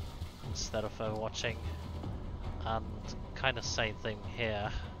instead of overwatching, and kind of same thing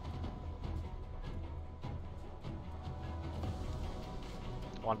here.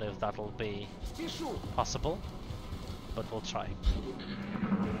 Wonder if that'll be possible, but we'll try.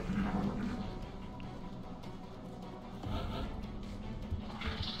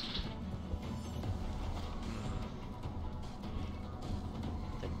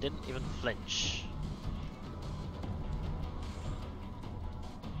 They didn't even flinch.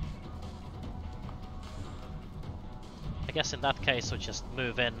 I guess in that case we'll just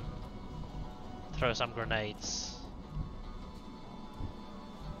move in, throw some grenades.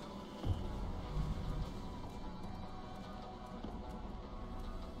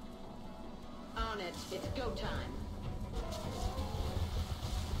 On it. It's go time.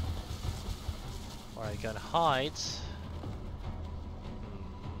 Where are you going to hide?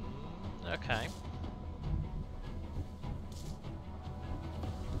 Okay.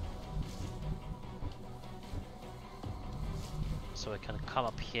 So we can come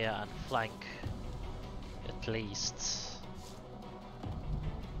up here and flank at least.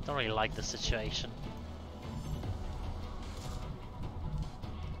 Don't really like the situation.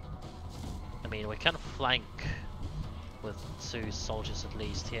 mean, we can flank with 2 soldiers at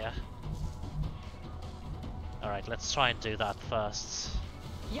least here. Alright, let's try and do that first.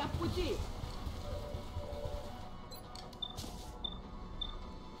 Я в пути.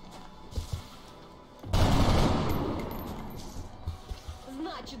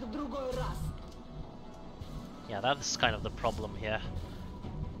 Значит, в другой раз. Yeah, that's kind of the problem here.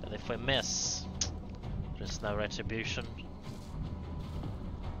 That if we miss, there's no retribution.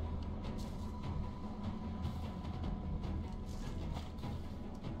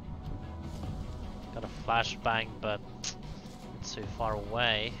 Got a flashbang, but it's too far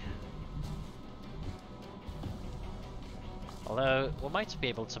away. Although, we might be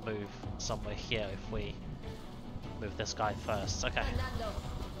able to move somewhere here if we move this guy first. Okay.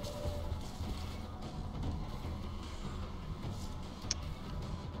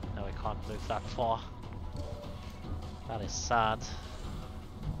 No, we can't move that far. That is sad.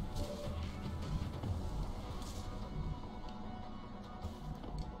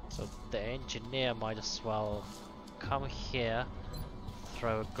 So the engineer might as well come here,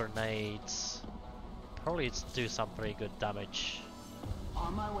 throw grenades, probably do some pretty good damage.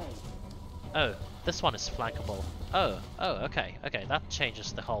 On my way. Oh, this one is flankable. Oh, okay, that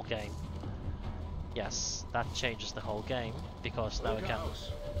changes the whole game. Yes, that changes the whole game, because now we can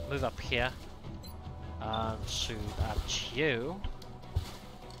move up here and shoot at you.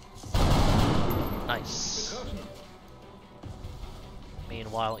 Nice.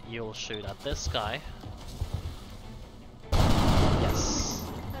 Meanwhile, you'll shoot at this guy. Yes.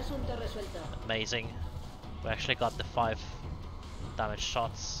 Amazing. We actually got the 5 damage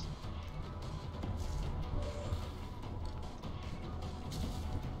shots.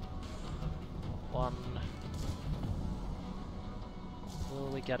 One. Will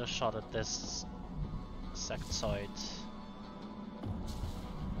we get a shot at this sectoid?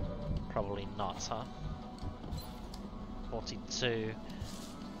 Probably not, huh? 42.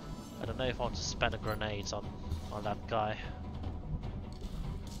 I don't know if I want to spend a grenade on that guy.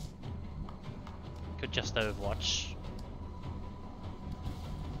 Could just Overwatch.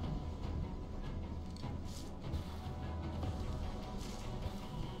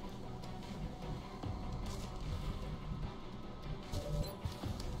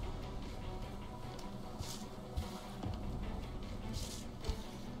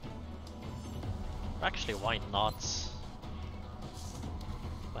 Actually, why not?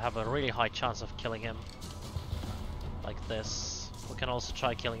 We have a really high chance of killing him like this. We can also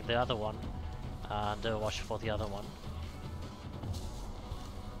try killing the other one and watch for the other one.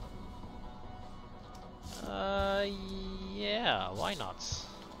 Yeah, why not?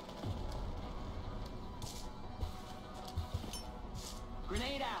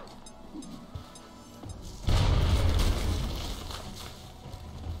 Grenade out.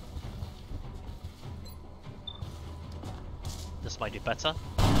 This might be better.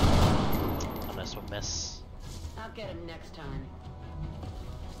 Unless we miss. I'll get him next time.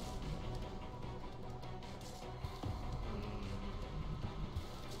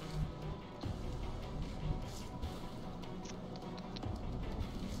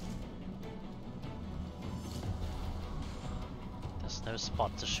 There's no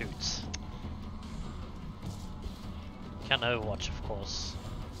spot to shoot. Can Overwatch, of course.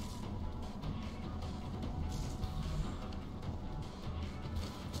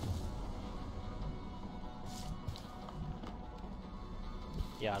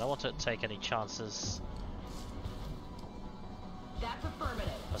 Yeah, I don't want to take any chances. That's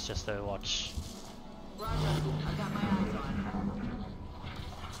affirmative. Let's just Overwatch. Roger, I got my eyes on.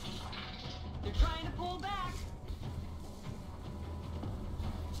 They're trying to pull back.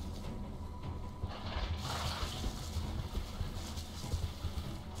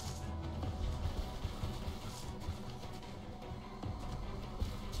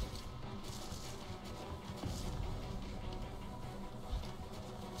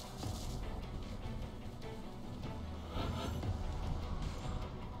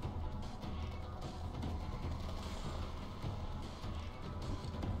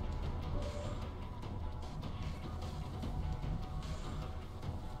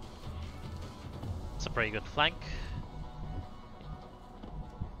 It's a pretty good flank.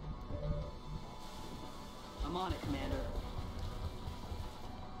 I'm on it, Commander.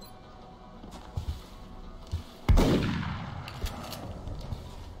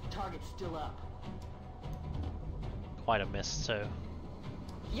 Target's still up. Quite a miss too.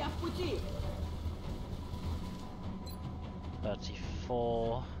 Я в пути.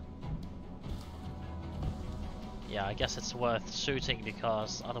 34. Yeah, I guess it's worth shooting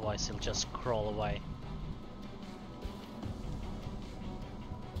because otherwise he'll just crawl away.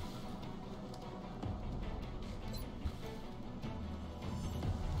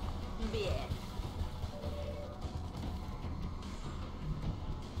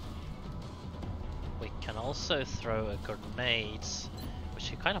 also throw a grenade,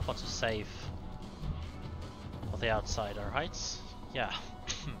 which you kind of want to save for the outsider, right? Yeah.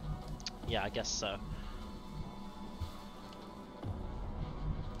 Yeah, I guess so.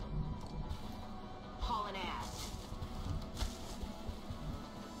 Hauling ass.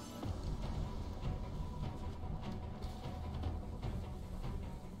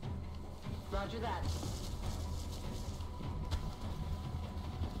 Roger that.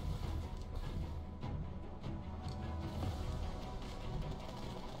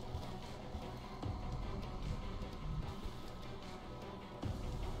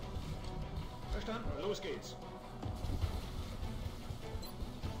 Verstanden, los geht's.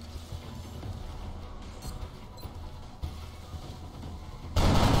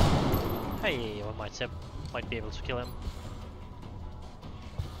 Hey, we might be able to kill him.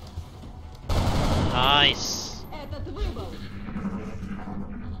 Nice. Этот выбыл.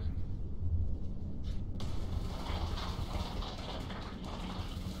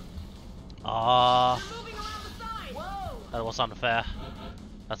 Ah, Moving around the side. Whoa. that was unfair.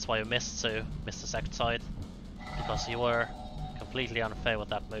 That's why you missed the second side, because you were completely unfair with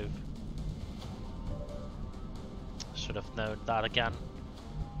that move. Should have known that again.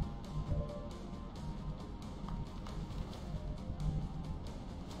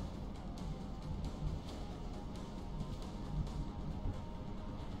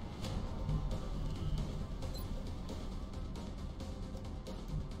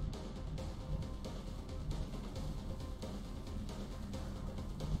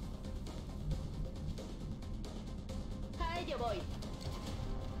 Ahí yo voy.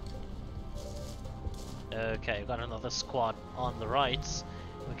 Okay, we got another squad on the right.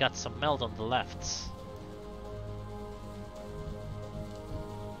 We got some meld on the left.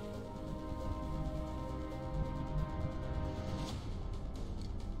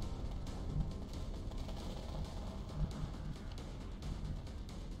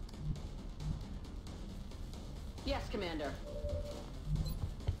 Yes, Commander.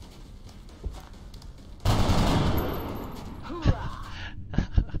 Hoorah!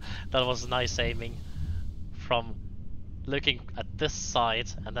 That was nice aiming from looking at this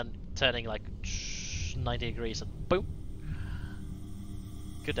side and then turning like 90 degrees and boom.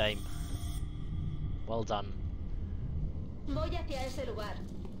 Good aim. Well done. Voy hacia ese lugar.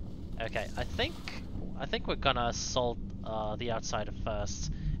 Okay, I think we're gonna assault the outsider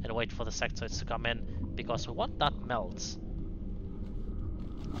first and wait for the sectoids to come in, because we want that melt.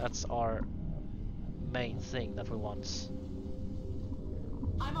 That's our main thing that we want.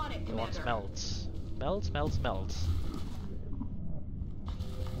 I'm on it, We want Commander. melt. Melt, melt, melt.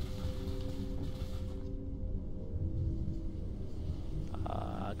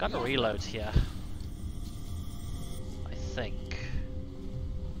 Gotta reload here. I think.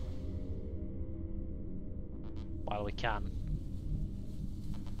 While we can.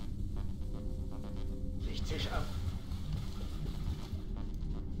 Ich zisch ab.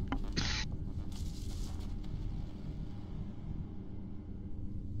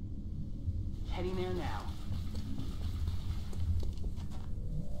 Heading there now.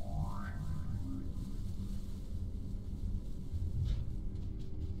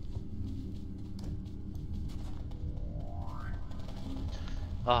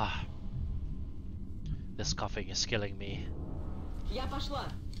 Ah. This coughing is killing me. Я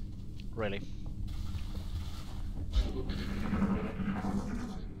пошла. Really.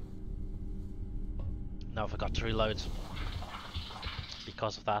 Now I forgot to reload.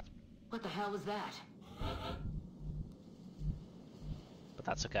 Because of that. What the hell was that? But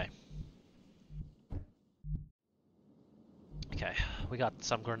that's okay. Okay, we got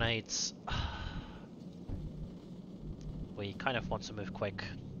some grenades. We kind of want to move quick.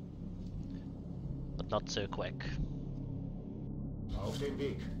 But not too quick. Auf den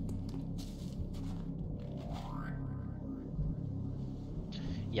Weg.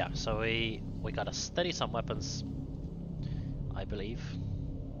 Yeah, so we gotta steady some weapons, I believe.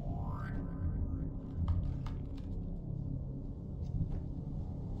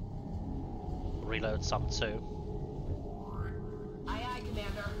 Reload some too. Aye, aye,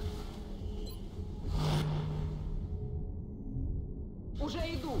 Commander. Уже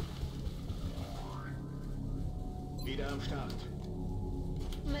иду. Wieder am Start.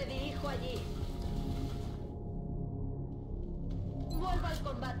 Me dirijo allí. Vuelvo al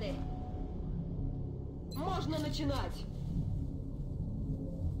combate. Можно начинать.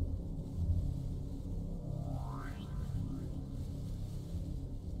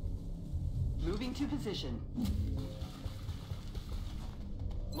 Moving to position.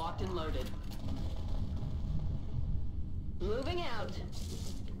 Locked and loaded. Moving out.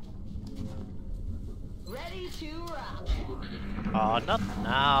 to rock. Oh, not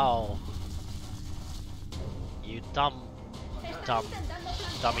now. You dummy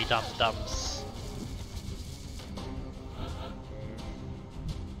dums.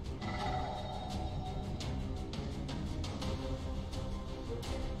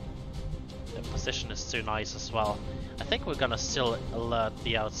 The position is too nice as well. I think we're gonna still alert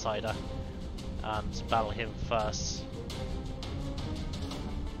the outsider and battle him first.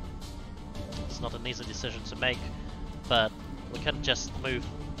 It's not an easy decision to make, but we can just move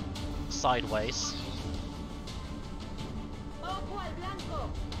sideways.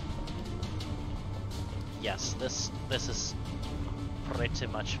 Yes, this is pretty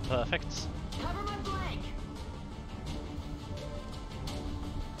much perfect. Cover my flank.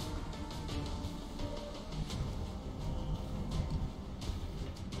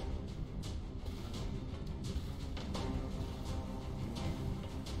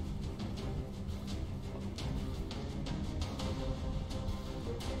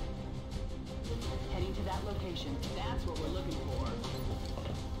 Heading to that location. That's what we're looking for.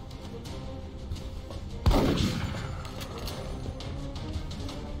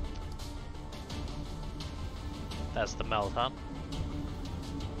 That's the melt, huh?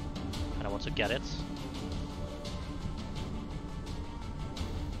 And I want to get it.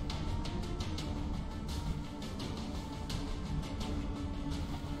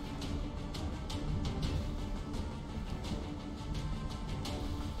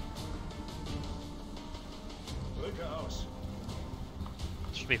 Click house.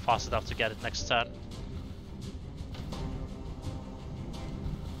 Should be fast enough to get it next turn.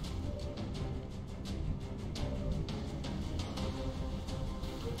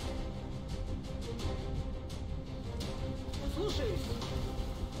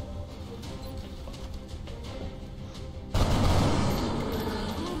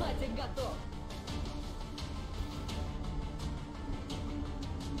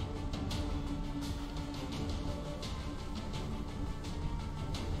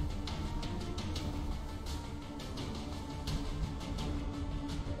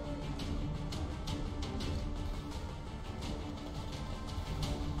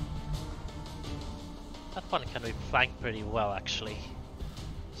 That one can be flanked pretty well, actually.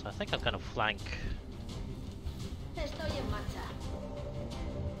 So I think I'm gonna flank. Estoy en marcha.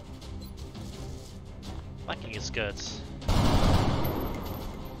 Flanking is good,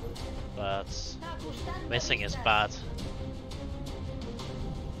 but missing is bad.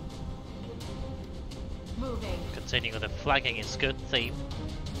 Moving. Continuing with the flanking is good theme.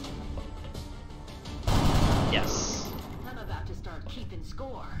 Yes. I'm about to start keeping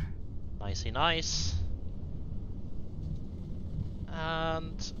score. Nicey nice.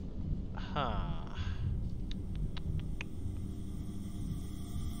 And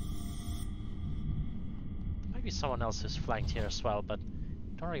maybe someone else is flanked here as well, but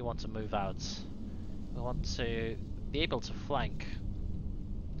don't really want to move out. We want to be able to flank,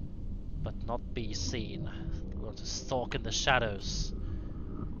 but not be seen. We want to stalk in the shadows,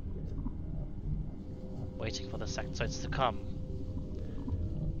 waiting for the sectoids to come.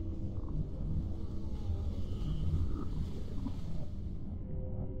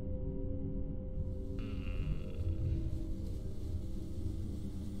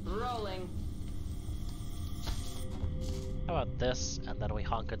 Rolling. How about this, and then we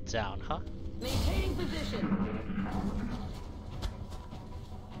hunker down, huh? Maintaining position.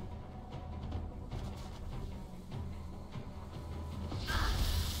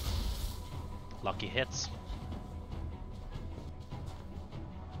 Lucky hits.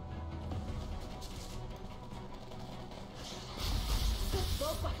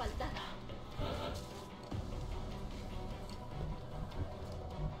 Poco faltaba.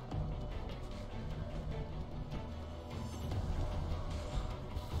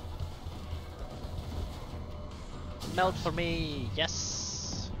 Melt for me,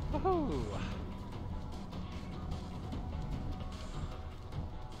 yes! Woohoo!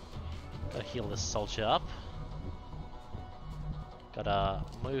 Gotta heal this soldier up. Gotta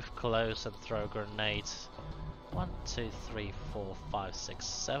move close and throw grenades. 1, 2, 3, 4, 5, 6,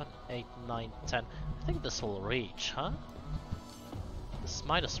 7, 8, 9, 10. I think this will reach, huh? This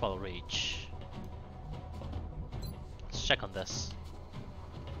might as well reach. Let's check on this.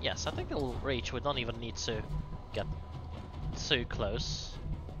 Yes, I think it'll reach. We don't even need to get too close.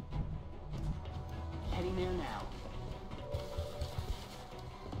 Heading there now.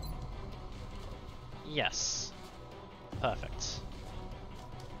 Yes. Perfect.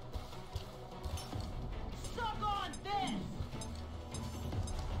 Suck on this!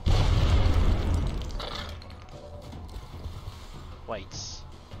 Wait.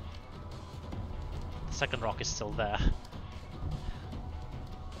 The second rock is still there.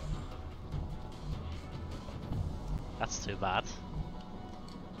 That's too bad.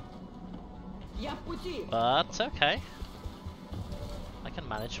 But okay. I can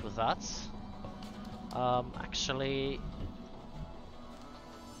manage with that. Actually...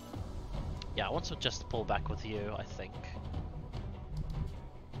 yeah, I want to just pull back with you, I think.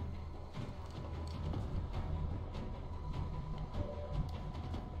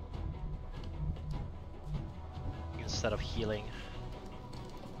 Instead of healing.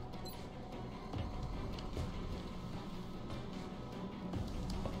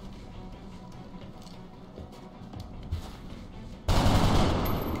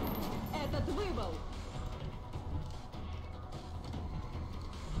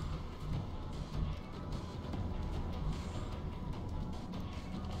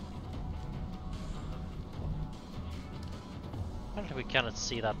 Apparently we cannot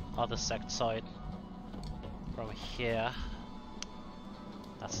see that other sect side from here.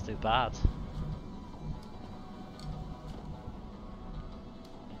 That's too bad.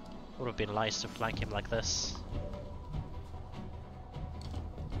 Would have been nice to flank him like this.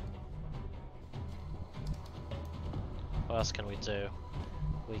 What else can we do?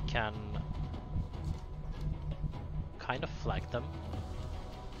 We can kind of flank them.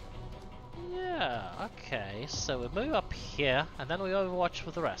 Yeah, okay, so we move up here and then we overwatch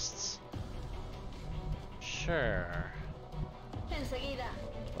with the rest. Sure.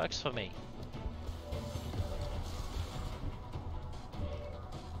 Works for me.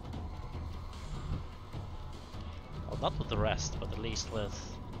 Well, not with the rest, but at least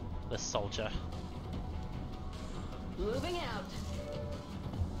with this soldier. Moving out.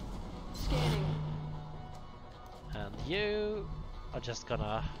 Scanning. And you are just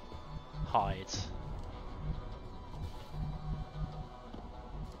gonna hide.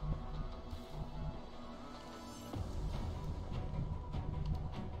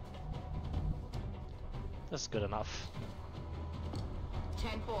 That's good enough.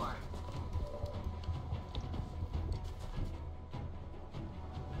 10-4.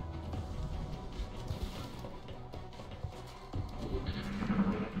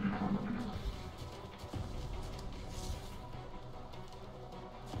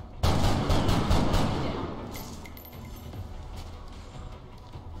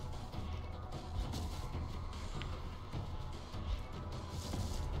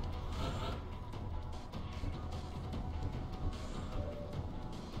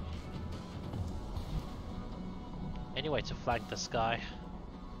 Any way to flank this guy?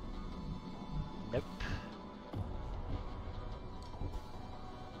 Nope.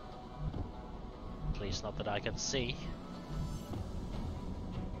 At least not that I can see.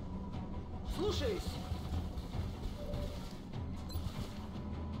 Слушаюсь.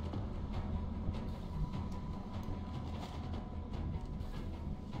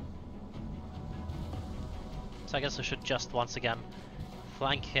 So I guess I should just once again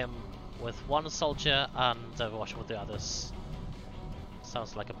flank him with one soldier and overwatch with the others.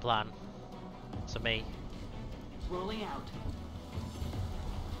 Sounds like a plan to me. Rolling out.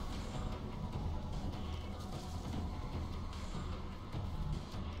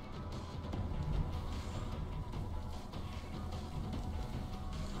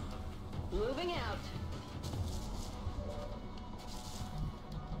 Moving out.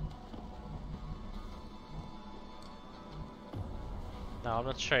 Now I'm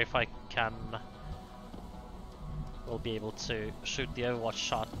not sure if I will be able to shoot the overwatch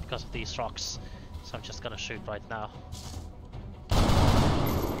shot because of these rocks, so I'm just gonna shoot right now.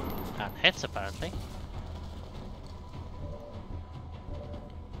 And hits apparently.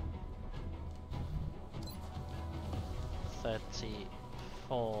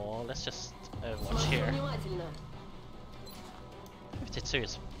 $34. Let's just overwatch here. 52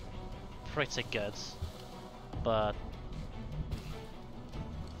 is pretty good, but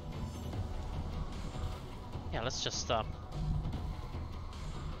yeah, let's just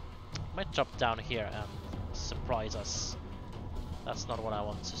might drop down here and surprise us. That's not what I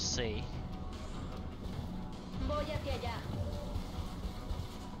want to see.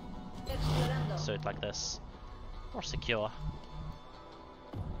 So it like this. More secure.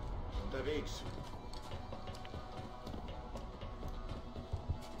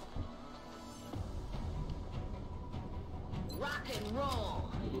 Rock and roll.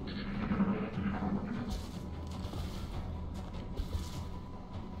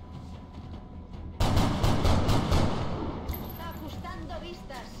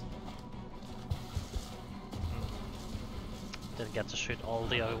 Didn't get to shoot all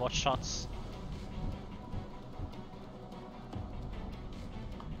the overwatch shots.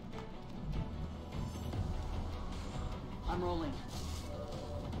 I'm rolling.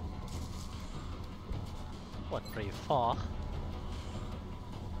 Went pretty far.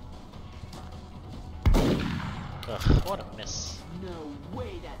 Ugh, what a miss. No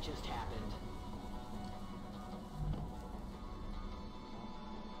way that just happened.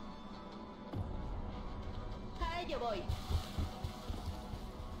 A ello voy.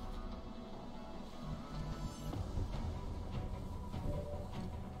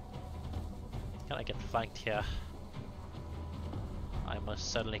 Can I get flanked here? I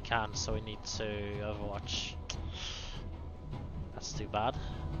most certainly can, so we need to overwatch. That's too bad.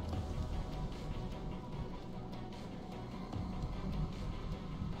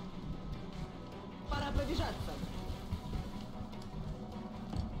 Para пробежаться.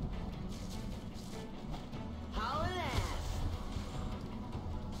 Haul ass.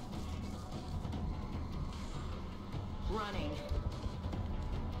 Running.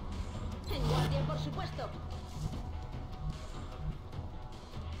 En guardia, por supuesto.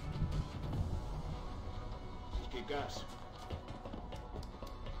 Keep gas.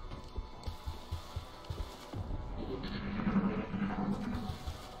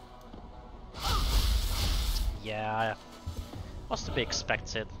 Yeah, was to be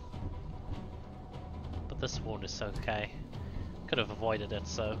expected. But this wound is okay. Could have avoided it,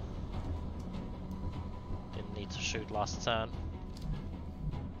 so didn't need to shoot last turn.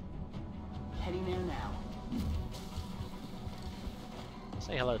 Heading there now.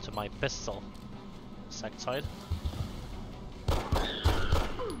 Say hello to my pistol, sectoid.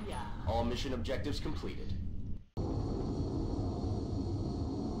 Booyah. All mission objectives completed.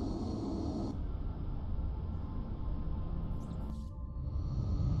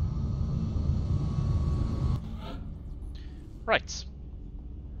 Right.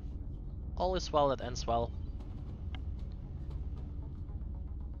 All is well that ends well.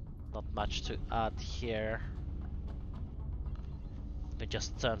 Not much to add here. Let me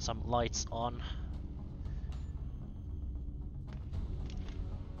just turn some lights on.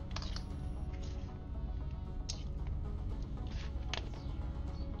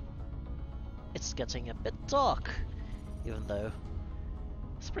 It's getting a bit dark, even though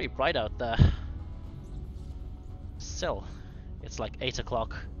it's pretty bright out there. Still, it's like 8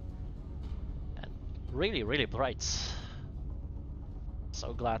 o'clock and really, really bright.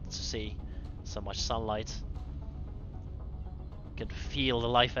 So glad to see so much sunlight. Can feel the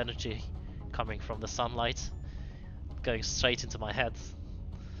life energy coming from the sunlight, going straight into my head.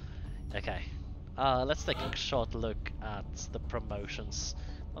 Okay, let's take a short look at the promotions.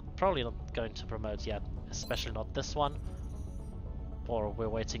 Probably not going to promote yet, especially not this one. Or we're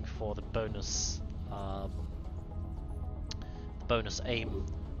waiting for the bonus aim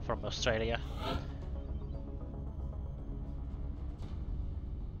from Australia.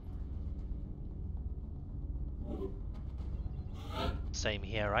 Same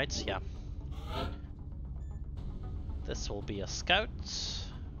here, right? Yeah. This will be a scout.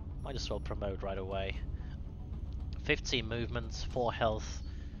 Might as well promote right away. 15 movement, 4 health.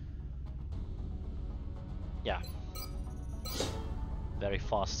 Yeah. Very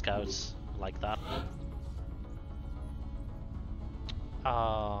fast scouts like that.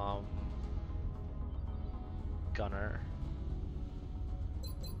 Gunner.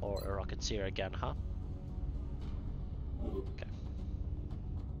 Or a rocketeer again, huh? Okay.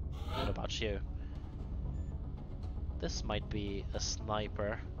 What about you? This might be a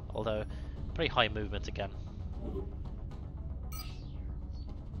sniper, although pretty high movement again.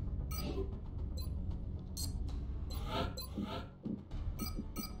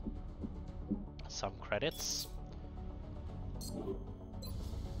 Some credits.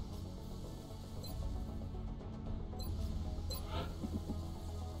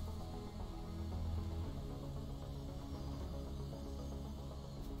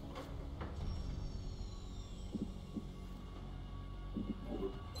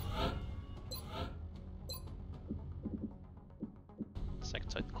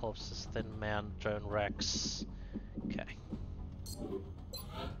 Sectoid corpses, thin man, drone Rex. Okay.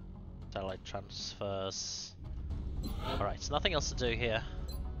 Satellite transfers. Alright, so nothing else to do here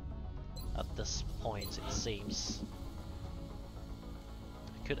at this point, it seems.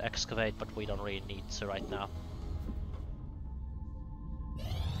 We could excavate, but we don't really need to right now.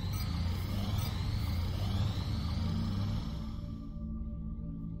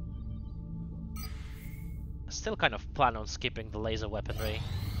 I still kind of plan on skipping the laser weaponry,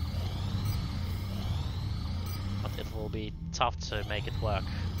 but it will be tough to make it work.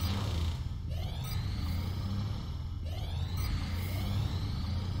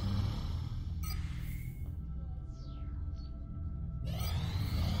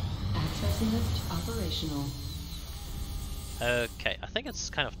 Accessing lift operational. Okay, I think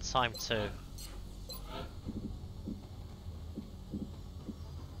it's kind of time to...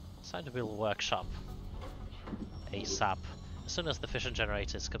 It's time to build a workshop. ASAP. As soon as the fission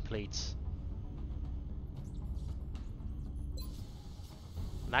generator is complete.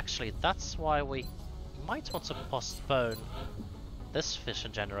 And actually, that's why we might want to postpone this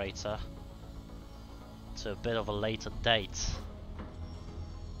fission generator to a bit of a later date.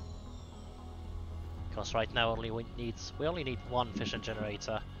 Because right now we only need one fission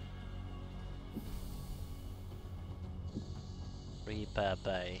generator. Repair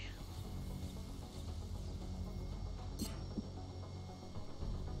bay.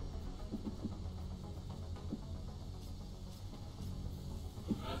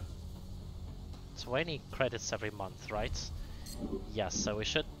 So 20 credits every month, right? Yes, so we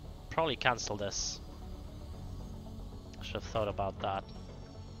should probably cancel this. I should have thought about that.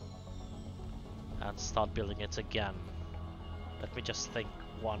 And start building it again. Let me just think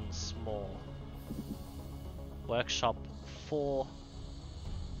once more. Workshop 4.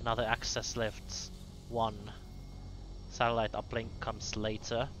 Another access lift 1. Satellite uplink comes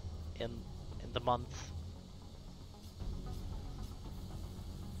later in the month.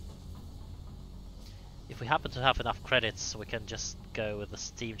 If we happen to have enough credits, we can just go with the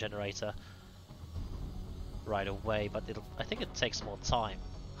steam generator right away, but I think it takes more time.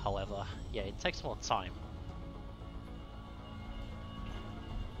 However, yeah, it takes more time.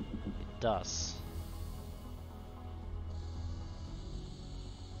 It does.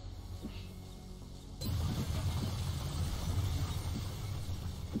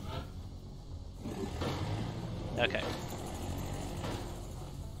 Okay.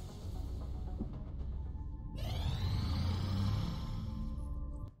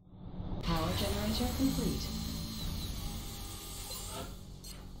 Power generator complete.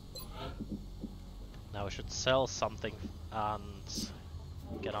 Now we should sell something and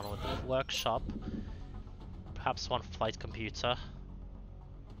get on with the workshop. Perhaps one flight computer.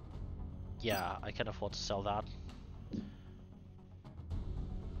 Yeah, I can afford to sell that.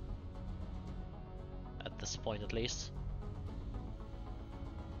 At this point at least.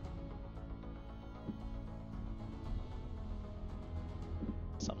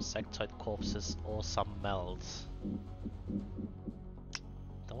 Some sectoid corpses or some melds.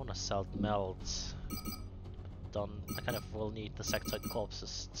 Don't want to sell melds. I kind of will need the sectoid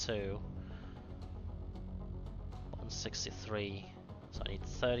corpses too. 163. So I need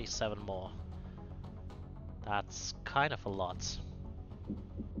 37 more. That's kind of a lot.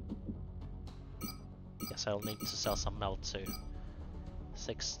 Guess I'll need to sell some meld too.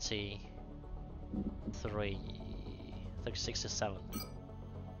 63. 67.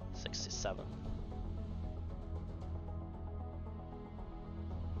 67.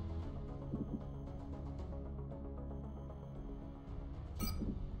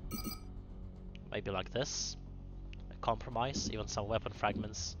 Maybe like this. A compromise, even some weapon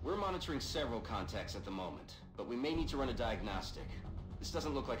fragments. We're monitoring several contacts at the moment, but we may need to run a diagnostic. This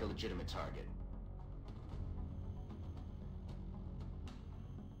doesn't look like a legitimate target.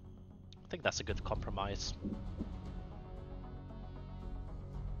 I think that's a good compromise.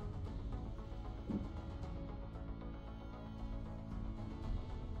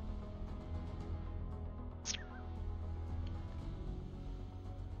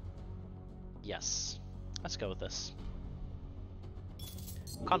 Yes, let's go with this.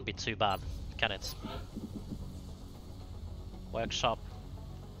 Can't be too bad, can it? Workshop,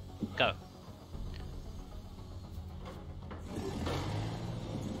 go.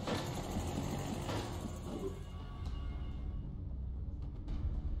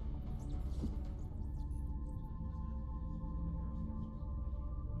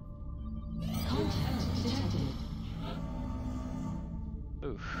 Contact detected.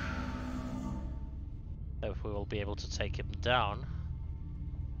 Oof. If we will be able to take him down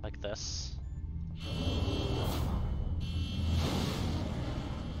like this.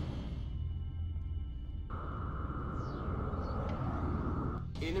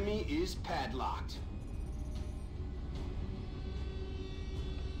 Enemy is padlocked.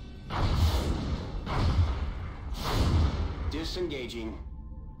 Disengaging.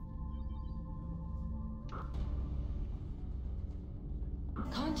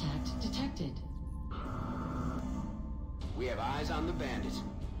 Contact detected. We have eyes on the bandit.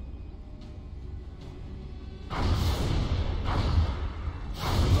 We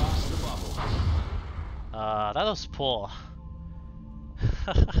lost the bubble. That was poor.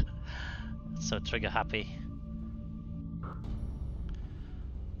 So trigger happy.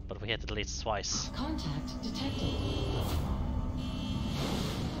 But we hit at least twice. Contact detected.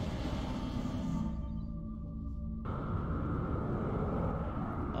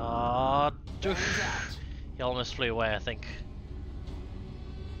 Out. He almost flew away, I think.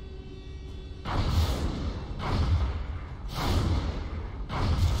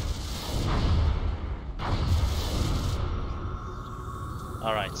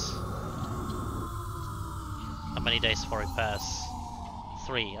 Alright. How many days for repairs?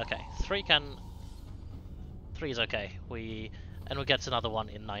 3, okay. 3 is okay. We get another one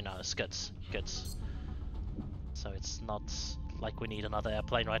in 9 hours. Good. Good. So it's not like we need another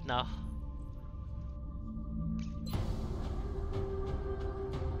airplane right now.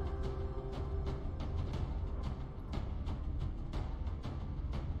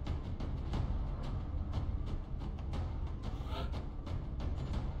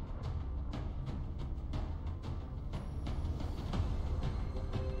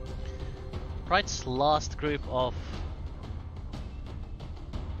 Right, last group of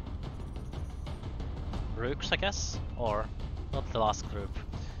rooks, I guess, or not the last group,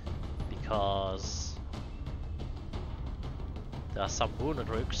 because there are some wounded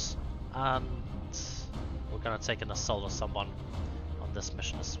rooks, and we're gonna take an assault on someone on this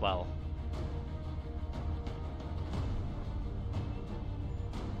mission as well.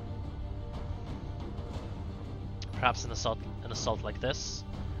 Perhaps an assault like this,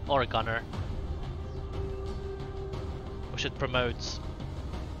 or a gunner. We should promote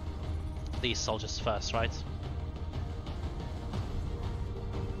these soldiers first, right?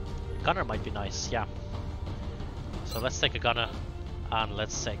 Gunner might be nice, yeah. So let's take a gunner and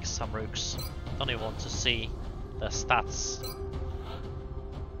let's take some rooks. Don't even want to see their stats.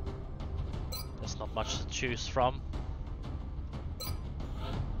 There's not much to choose from.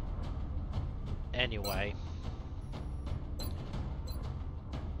 Anyway.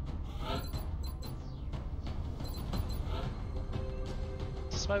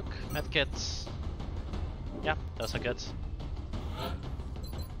 Smoke, medkits. Yeah, those are good.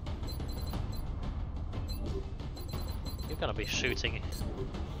 You're gonna be shooting.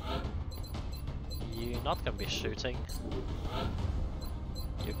 You're not gonna be shooting.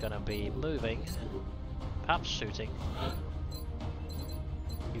 You're gonna be moving. Perhaps shooting.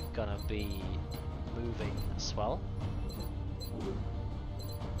 You're gonna be moving as well.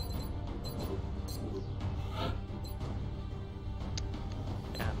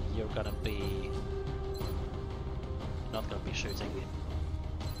 You're gonna be not gonna be shooting.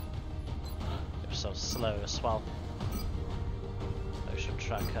 You're so slow as well. Ocean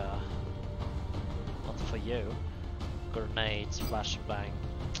tracker, not for you. Grenades, flashbang,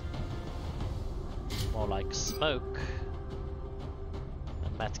 more like smoke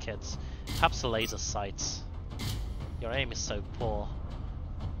and medkits. Perhaps a laser sight. Your aim is so poor.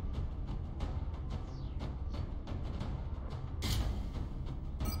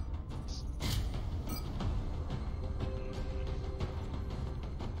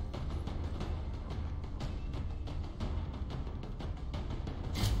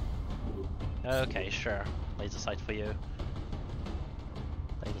 Okay, sure. Laser sight for you.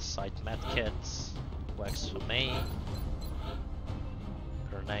 Laser sight medkits works for me.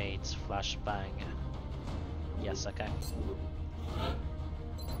 Grenades, flashbang. Yes, okay. I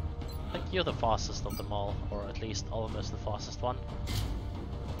think you're the fastest of them all, or at least almost the fastest one.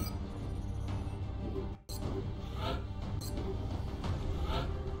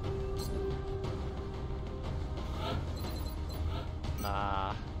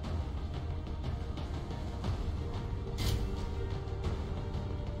 Nah.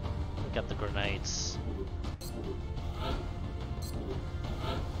 Get the grenades.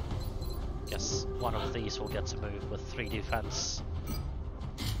 Guess one of these will get to move with 3 defense.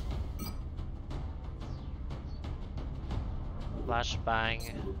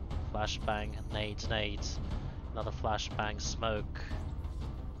 Flashbang, flashbang, nades, nades. Another flashbang, smoke.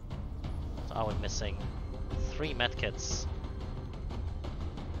 So are we missing 3 medkits?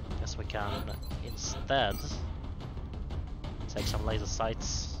 Guess we can instead take some laser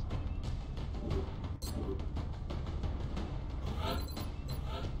sights.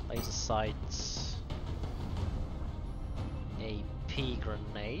 Laser sights, AP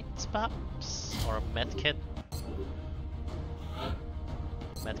grenades perhaps, or a medkit.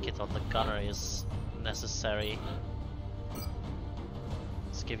 Medkit on the gunner is necessary.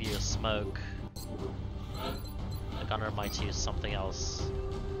 Let's give you a smoke. The gunner might use something else.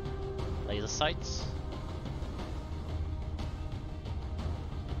 Laser sights.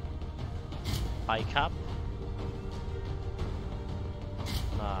 High cap.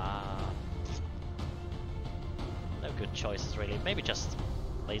 No good choices really. Maybe just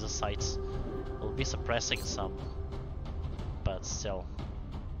laser sights. We'll be suppressing some, but still.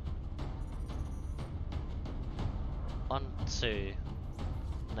 1, 2,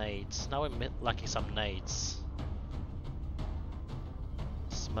 nades. Now we're lacking some nades.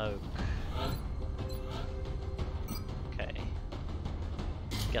 Smoke. Okay.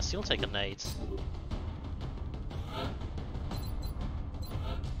 Guess you'll take a nade.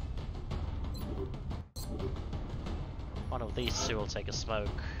 One of these two will take a smoke.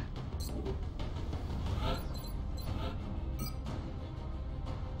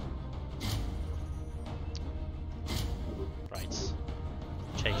 Right.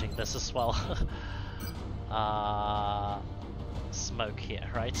 Changing this as well. Smoke here,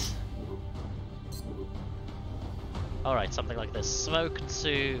 right? Alright, something like this. Smoke,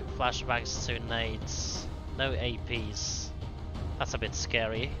 2 flashbangs, 2 nades, no APs. That's a bit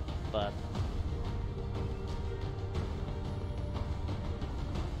scary, but...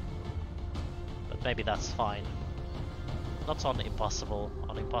 maybe that's fine. Not on impossible.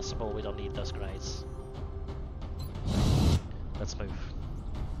 On impossible we don't need those grenades. Let's move.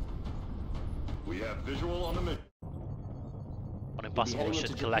 We have visual on the mission. On impossible we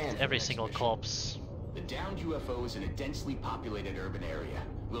should collect every single corpse. The downed UFO is in a densely populated urban area.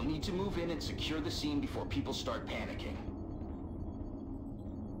 We'll need to move in and secure the scene before people start panicking.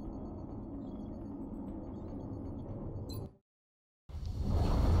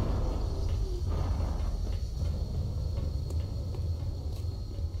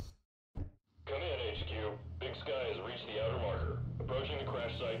 Come in, HQ. Big Sky has reached the outer marker. Approaching the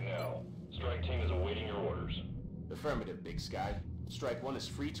crash site now. Strike team is awaiting your orders. Affirmative, Big Sky. Strike 1 is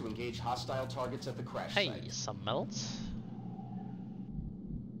free to engage hostile targets at the crash site. Hey, some melt.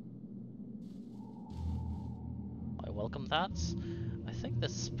 I welcome that. I think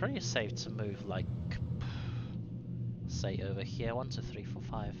this is pretty safe to move, like, say over here. 1, 2, 3, 4,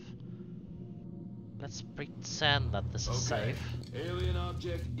 5. Let's pretend that this is safe. Alien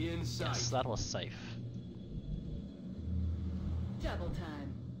object in sight. Yes, that was safe. Double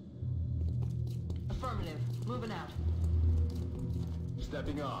time. Affirmative. Moving out.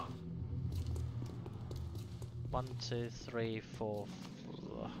 Stepping off. 1, 2, 3, 4.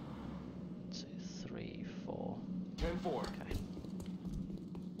 2, 3, 4. 10-4. Okay.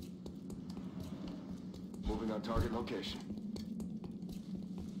 Moving on target location.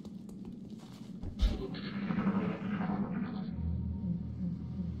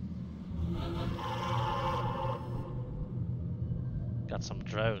 Got some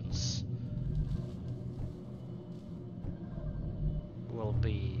drones. Will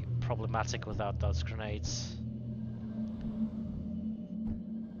be problematic without those grenades.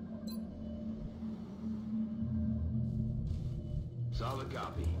 Solid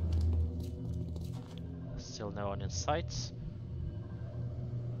copy. Still no one in sight.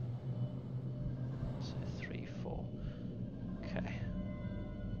 2, 3, 4. Okay.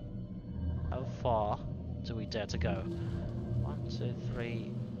 How far do we dare to go? 1, 2,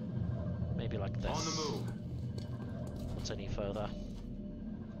 3. Maybe like this. On the move. What's any further?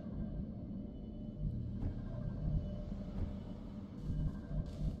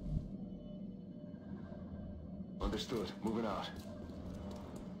 Understood. Moving out.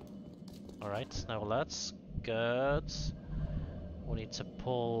 Alright, no alerts. Good. We need to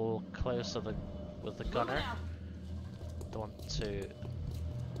pull closer with the gunner. Don't want to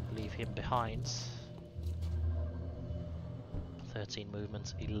leave him behind. 13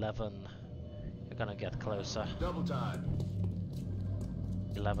 movement, 11. You're gonna get closer. Double time.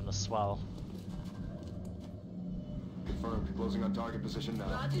 11 as well. Confirmed. Closing on target position now.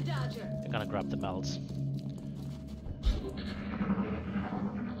 Roger, Dodger. You're gonna grab the meld.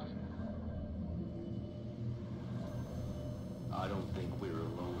 I don't think we're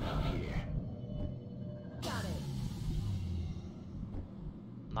alone out here. Got it.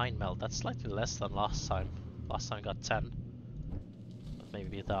 9 meld, that's slightly less than last time. Last time I got 10. But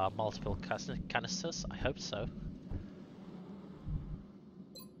maybe there are multiple canisters, I hope so.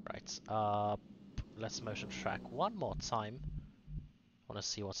 Right, let's motion track one more time. I want to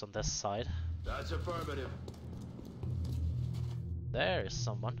see what's on this side. That's affirmative. There is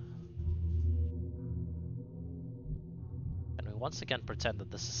someone. And we once again pretend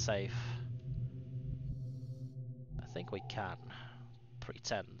that this is safe. I think we can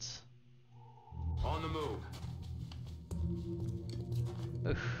pretend. On the move.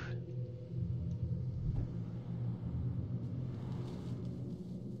 Oof.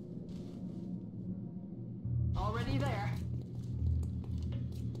 Already there.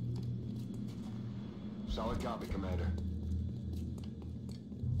 Solid copy, Commander.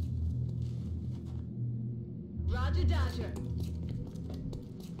 Roger, Dodger.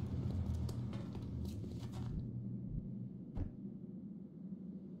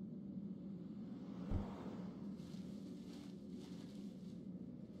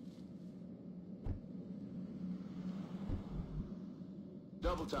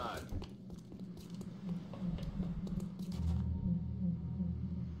 double time.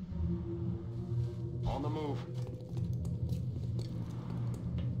 On the move.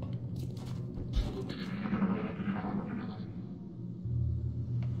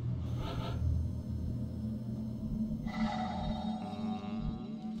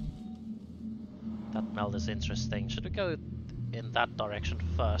 That meld is interesting. Should we go in that direction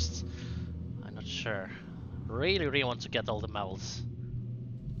first? I'm not sure. Really want to get all the melds.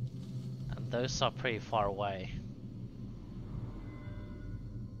 And those are pretty far away.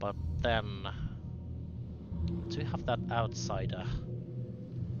 But then we do have that outsider.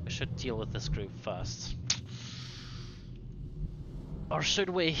 We should deal with this group first. Or should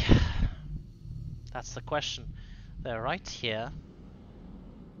we? That's the question. They're right here.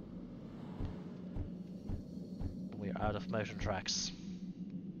 We're out of motion tracks.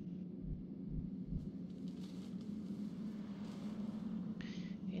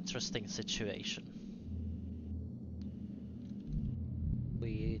 Interesting situation.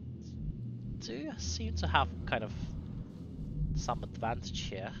 We do seem to have kind of some advantage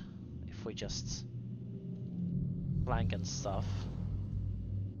here if we just flank and stuff.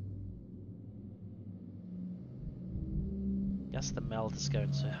 Guess the meld is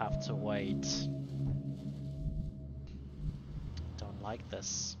going to have to wait. Don't like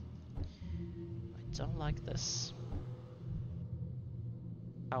this. I don't like this.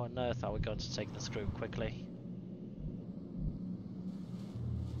 How on earth are we going to take this group quickly?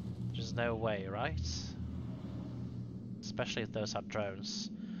 There's no way, right? Especially if those are drones.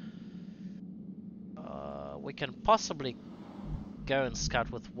 We can possibly go and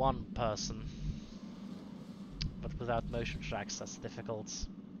scout with one person, but without motion tracks that's difficult.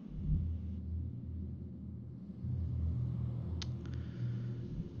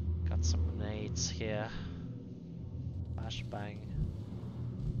 Got some grenades here. Flashbang.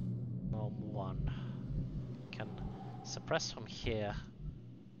 Norm 1. Can suppress from here.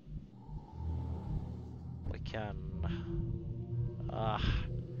 We can... I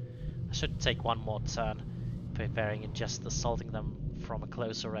should take one more turn preparing and just assaulting them from a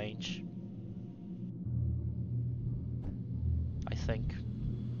closer range. I think.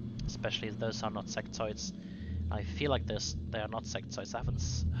 Especially if those are not sectoids. I feel like they are not sectoids. I haven't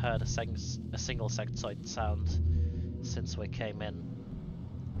heard a single sectoid sound since we came in.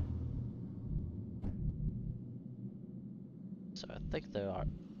 So I think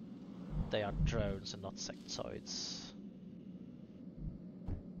they are drones and not sectoids.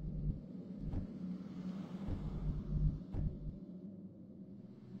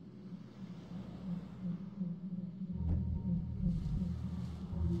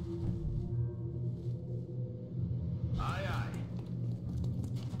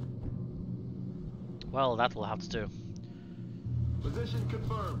 Well, that will have to do. Position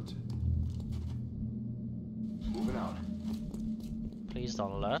confirmed. Moving out. Please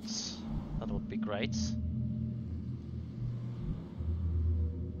don't alert. That would be great.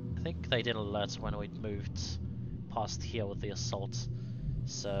 I think they didn't alert when we moved past here with the assault.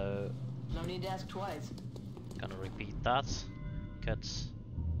 So... No need to ask twice. Gonna repeat that. Good.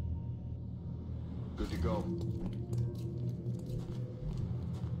 Good to go.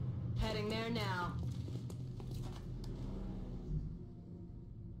 Heading there now.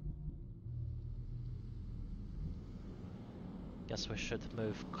 Guess we should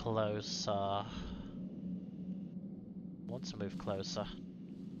move closer. Want to move closer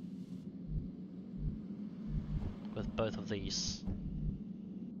with both of these.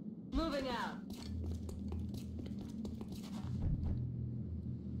 Moving out.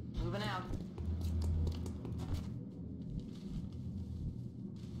 Moving out.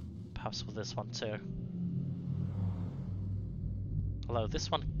 Perhaps with this one too. Although this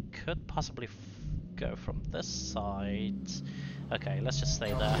one could possibly go from this side. Okay, let's just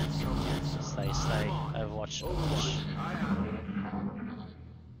stay there. Stay. Overwatch.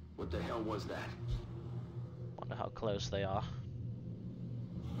 What the hell was that? Wonder how close they are.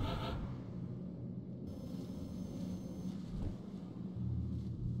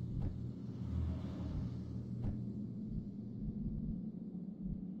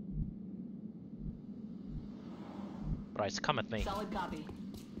 Right, come at me. Solid copy.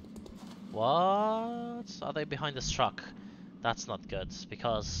 What? Are they behind this truck? That's not good,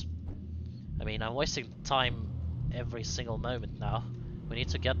 because... I mean, I'm wasting time every single moment now. We need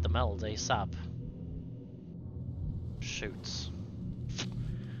to get the meld ASAP. Shoot.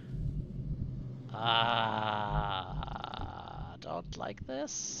 Don't like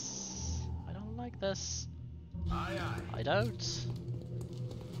this. I don't like this. I don't.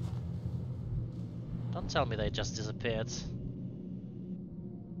 Don't tell me they just disappeared.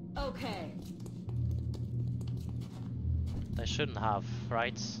 Okay. They shouldn't have,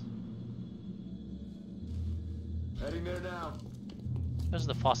 right? Heading there now. Who's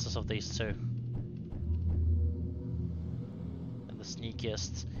the fastest of these two? And the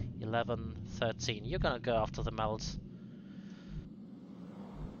sneakiest? 11, 13. You're gonna go after the meld.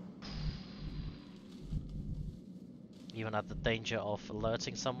 Even at the danger of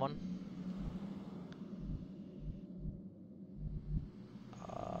alerting someone.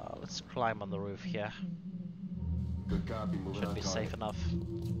 Let's climb on the roof here. Good copy. Moving Should on be target. safe enough.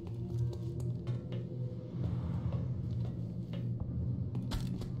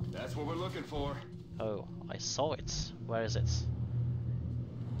 That's what we're looking for. Oh, I saw it. Where is it?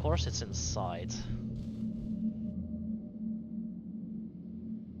 Of course it's inside.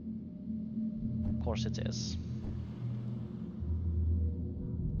 Of course it is.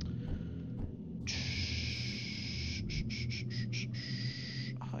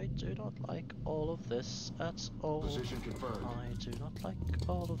 I do not like all of this at all. Position confirmed. I do not like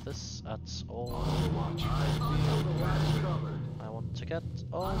all of this at all. Watch. I want to get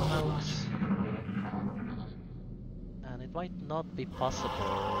all the melts. And it might not be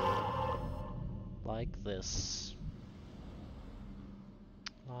possible like this.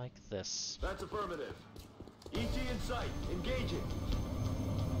 Like this. That's affirmative. ET in sight. Engaging.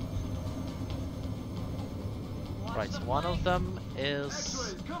 Right, one of them is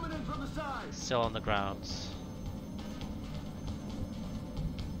X-rays coming in from the side. still on the ground.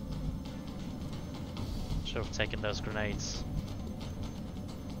 Should have taken those grenades.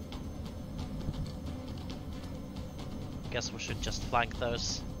 Guess we should just flank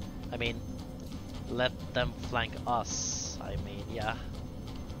those. I mean, let them flank us. I mean, yeah.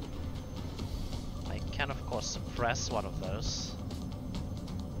 I can of course suppress one of those.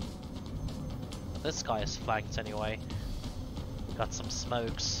 But this guy is flanked anyway. Got some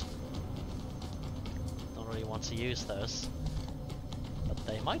smokes. Don't really want to use those. But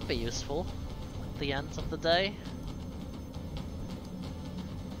they might be useful at the end of the day.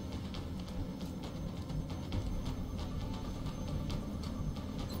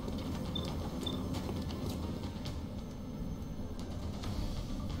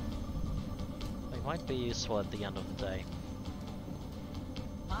 Might be useful at the end of the day.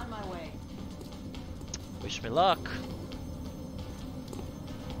 On my way. Wish me luck.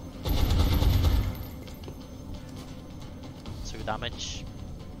 Two damage.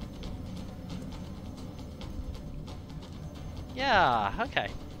 Yeah, okay.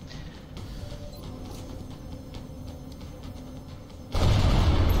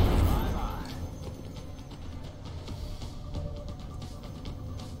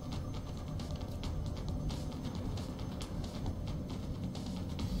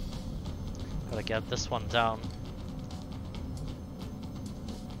 Gotta get this one down.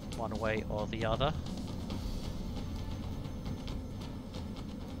 One way or the other.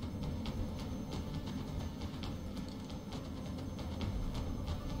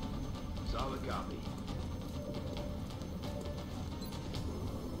 Solid copy.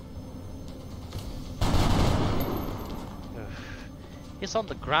 He's on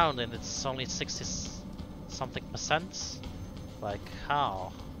the ground and it's only 60 something percent. Like,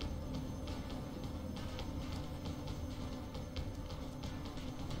 how?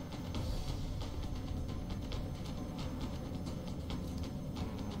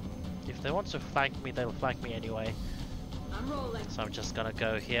 If they want to flank me, they'll flank me anyway. I'm rolling. So I'm just gonna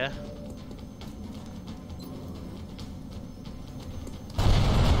go here. No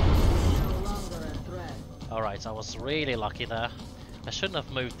longer a threat. Alright, I was really lucky there. I shouldn't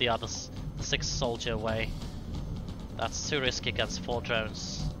have moved the others, the 6th soldier away. That's too risky against 4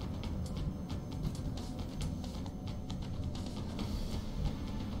 drones.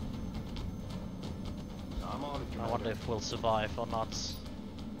 I'm on it, I wonder if we'll survive or not.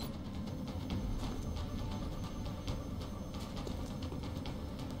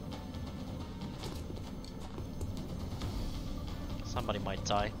 Somebody might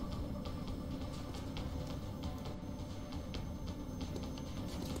die.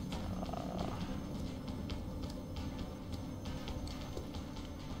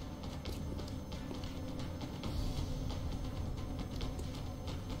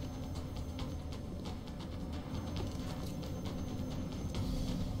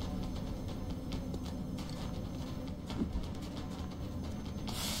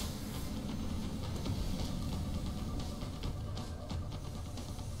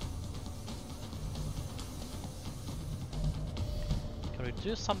 Can we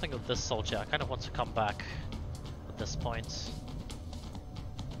do something with this soldier? I kind of want to come back at this point.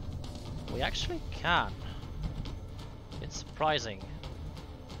 We actually can. It's surprising.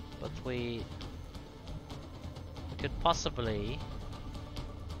 But we could possibly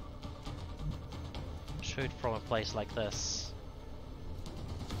shoot from a place like this.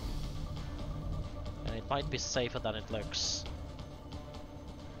 And it might be safer than it looks.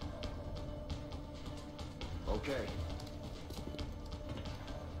 Okay.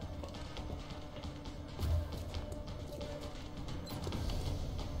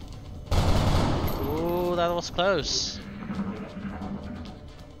 Ooh, that was close.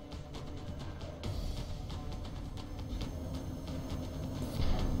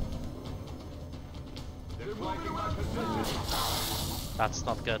 That's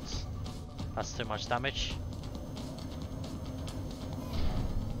not good. That's too much damage.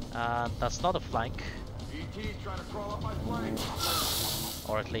 And that's not a flank. ET's trying to crawl up my flank.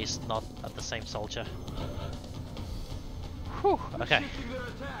 Or at least not at the same soldier. Whew, okay. Shifting their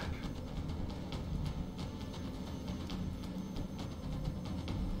attack.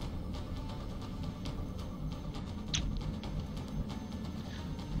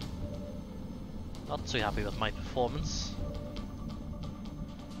 Not too happy with my performance.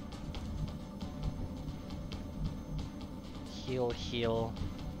 Heal, heal,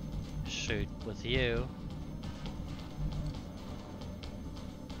 shoot with you.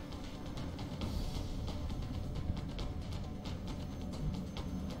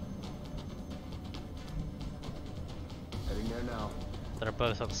 Heading there now. They're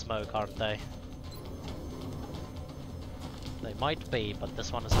both on smoke, aren't they? They might be, but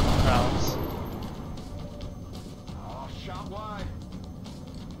this one is on crowds. Oh, shot wide.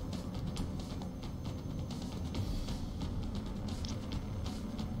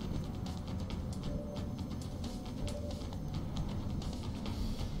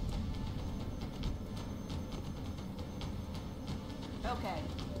 Okay.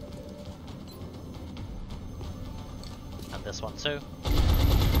 And this one too.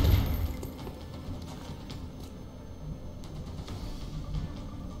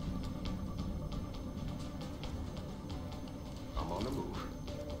 I'm on the move.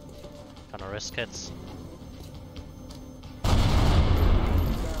 Gonna risk it. I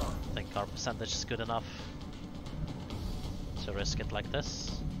think our percentage is good enough to risk it like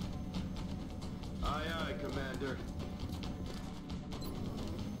this. Aye, aye, Commander.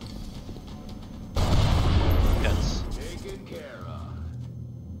 Good. Taken care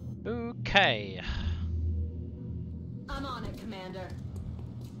of. Okay. I'm on it, Commander.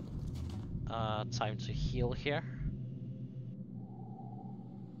 Time to heal here.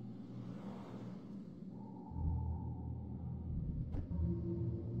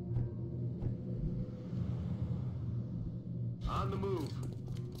 On the move.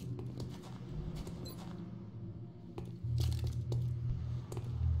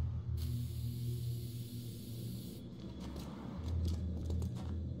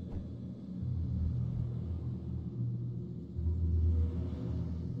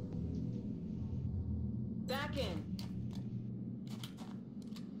 Back in.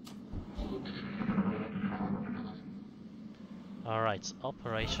 Alright,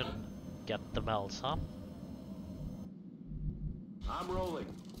 Operation Get the Melt, huh? I'm rolling.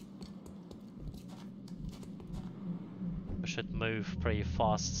 We should move pretty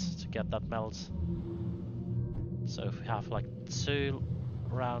fast to get that melt. So if we have like 2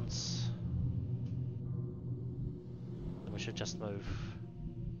 rounds, then we should just move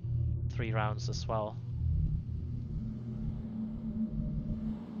 3 rounds as well.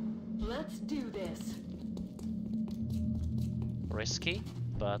 Let's do this. Risky,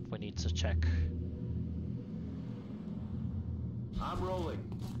 but we need to check. I'm rolling.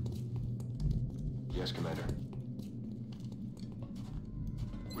 Yes, Commander.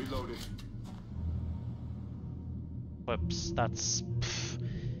 Reloaded. Whoops, that's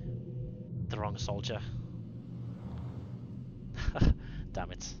the wrong soldier.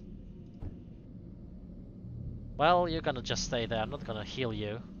 Damn it. Well, you're gonna just stay there. I'm not gonna heal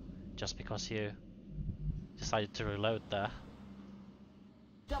you just because you decided to reload there.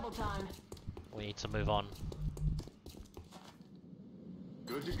 Double time. We need to move on.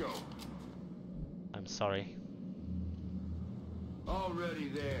 Good to go. I'm sorry. Already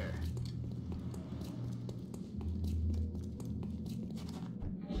there.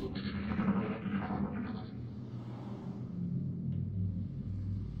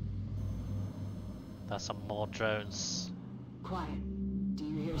 There's some more drones. Quiet. Do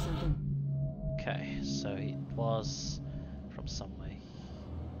you hear something? Okay, so it was from somewhere.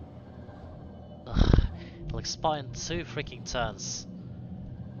 Ugh, it'll expire in 2 freaking turns.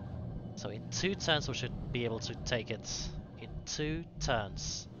 So in 2 turns we should be able to take it. In 2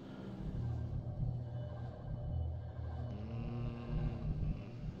 turns.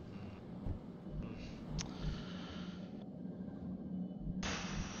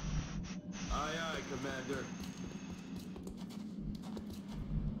 Aye, aye, Commander.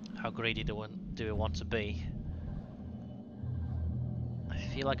 How greedy do we want to be? I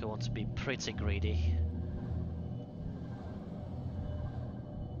feel like I want to be pretty greedy.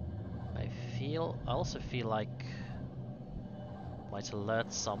 I also feel like I might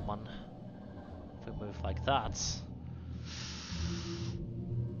alert someone if we move like that.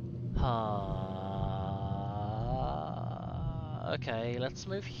 Okay, let's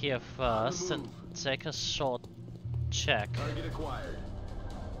move here first and take a short check. Target acquired.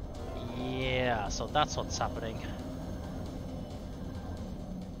 Yeah, so that's what's happening.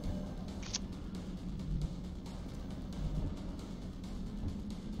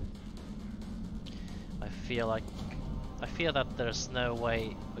 I feel that there's no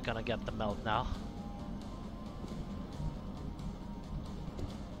way we're gonna get the meld now.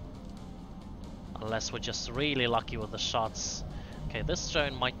 Unless we're just really lucky with the shots. Okay, this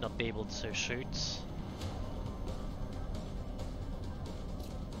drone might not be able to shoot.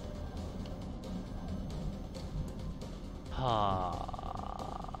 I'm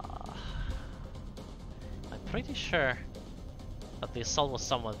pretty sure that the assault was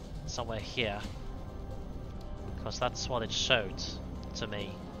somewhere here. Because that's what it showed to me.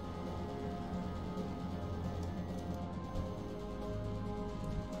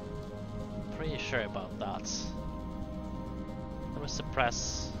 Pretty sure about that. Can we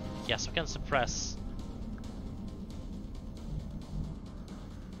suppress? Yes, we can suppress.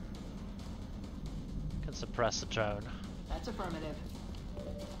 We can suppress the drone. That's affirmative.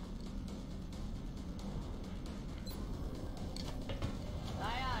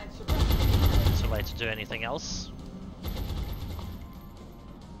 Aye, aye, suppress. Too late to do anything else.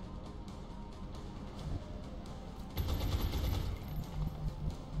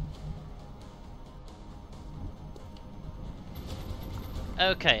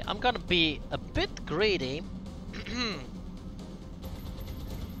 Okay, I'm gonna be a bit greedy.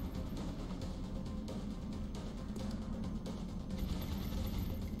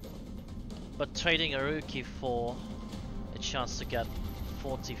 But trading a rookie for a chance to get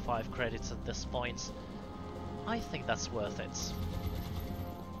 45 credits at this point, I think that's worth it.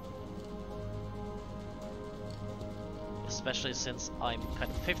 Especially since I'm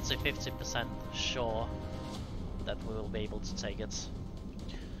kind of 50% sure that we will be able to take it.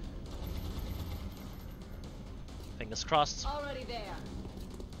 Fingers crossed. Already there.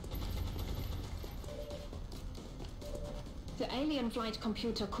 The alien flight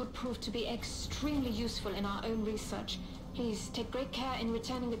computer could prove to be extremely useful in our own research. Please take great care in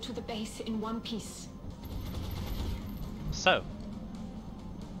returning it to the base in one piece. So,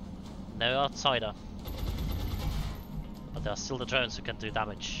 no outsider. But there are still the drones who can do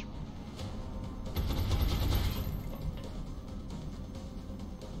damage.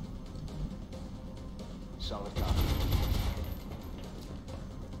 Solid copy.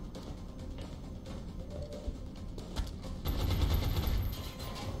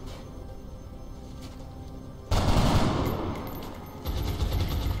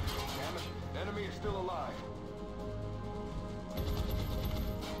 Damn it, enemy is still alive.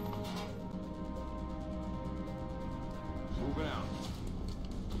 Moving out.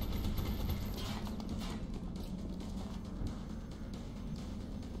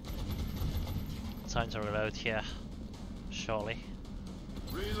 Time to reload here, surely.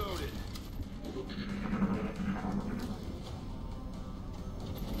 Reloaded.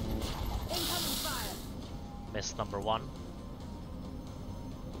 Incoming fire. Miss number 1.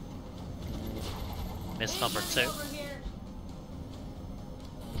 Miss number 2. Over here.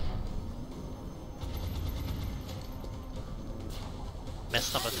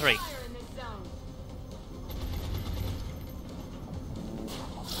 Miss number 3. Fire in this zone.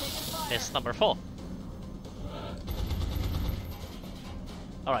 Taking fire. Miss number 4.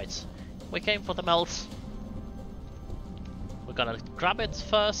 Alright, we came for the melt. We're gonna grab it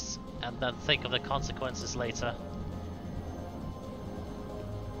first and then think of the consequences later.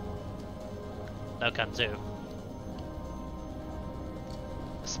 No can do.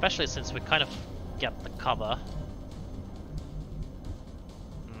 Especially since we kind of get the cover.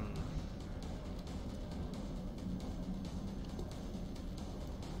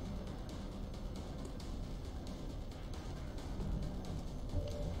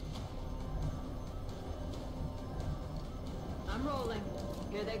 I'm rolling.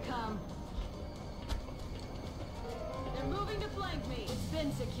 Here they come. They're moving to flank me. It's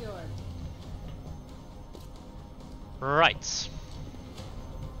been secured. Right.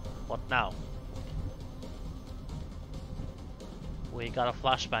 What now? We got a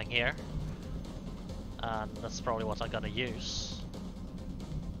flashbang here. And that's probably what I'm gonna use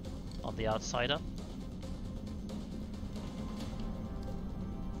on the outsider.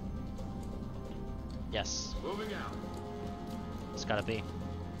 Yes. Moving out. It's gotta be.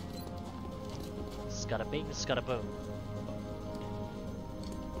 It's gotta be, it's gotta boom.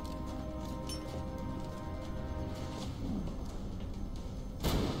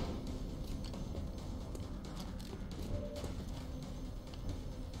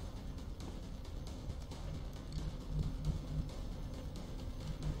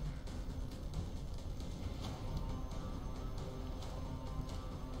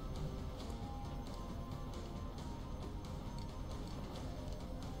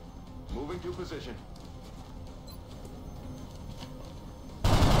 Moving to position.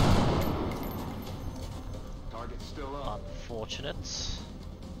 Target's still up. Unfortunate.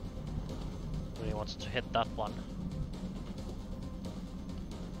 Really wanted to hit that one.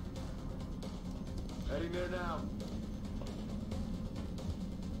 Heading there now.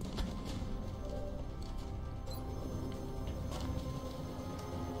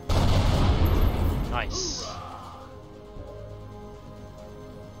 Nice.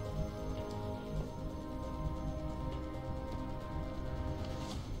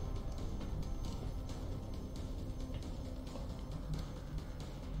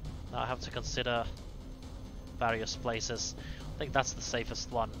 Now I have to consider various places. I think that's the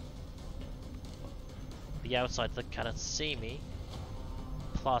safest one. The outside that cannot see me,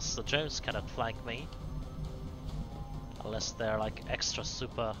 plus the drones cannot flank me, unless they're like extra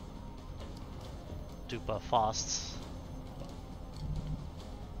super duper fast.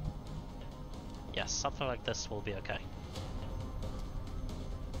 Yes, something like this will be okay.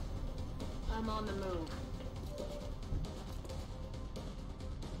 I'm on the move.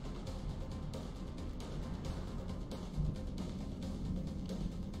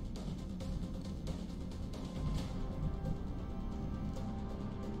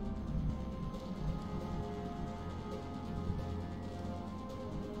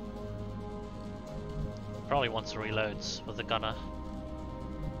 Probably want to reload with the gunner.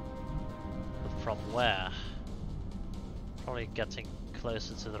 But from where? Probably getting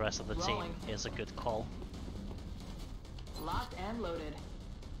closer to the rest of the team is a good call. Locked and loaded.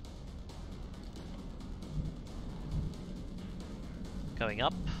 Going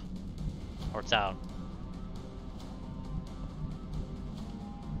up or down?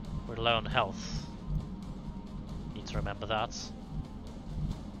 We're low on health. Need to remember that.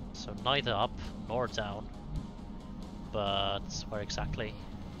 So neither up nor down. But where exactly?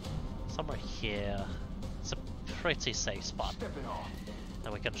 Somewhere here. It's a pretty safe spot.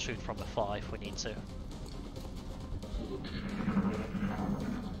 And we can shoot from afar if we need to.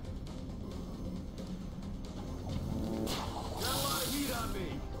 Got a lot of heat on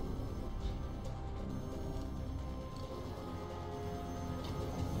me.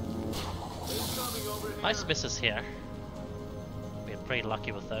 Incoming over here. Nice misses here. Been pretty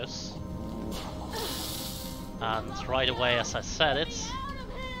lucky with those. And right away, as I said it.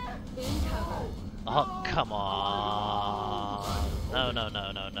 Oh, come on. No, no,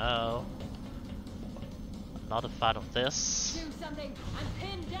 no, no, no. I'm not a fan of this. Do something. I'm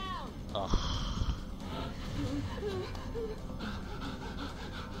pinned down. Ugh.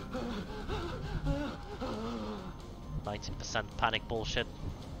 19% panic bullshit.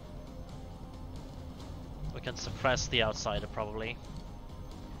 We can suppress the outsider probably.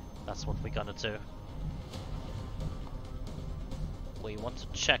 That's what we're gonna do. We want to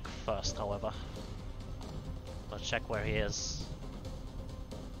check first, however. Let's check where he is.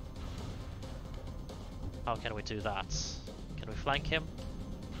 How can we do that? Can we flank him?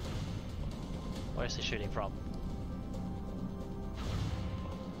 Where is he shooting from?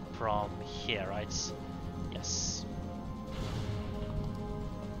 From here, right? Yes.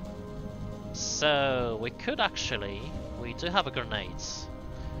 So we could actually, we do have a grenade.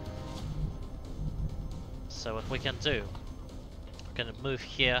 So what we can do, we can move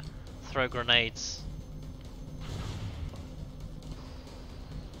here, throw grenades.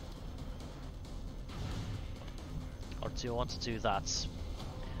 Or do you want to do that?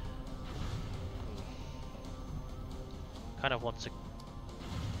 Kind of want to.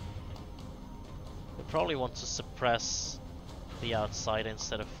 We probably want to suppress the outside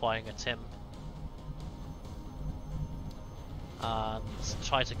instead of firing at him. And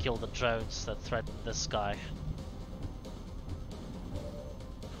try to kill the drones that threaten this guy.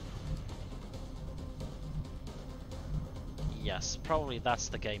 Yes, probably that's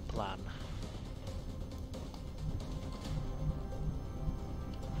the game plan.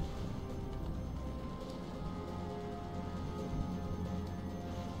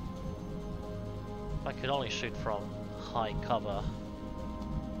 If I could only shoot from high cover,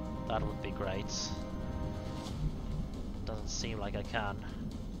 That would be great. Doesn't seem like I can.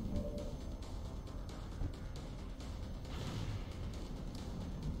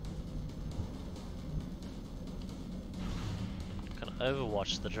 Can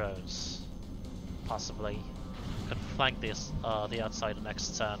overwatch the drones, possibly. Can flank this the outside the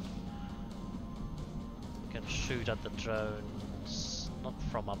next turn. We can shoot at the drones, not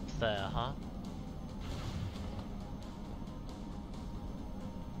from up there, huh?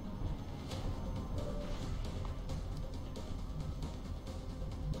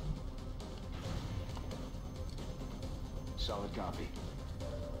 Solid copy.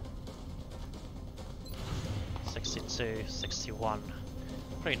 62, 61.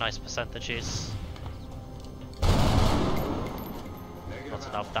 Pretty nice percentages. Not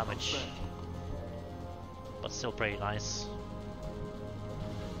enough damage, but still pretty nice.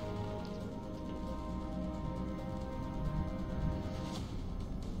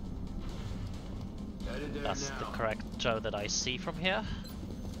 That's the correct Joe that I see from here.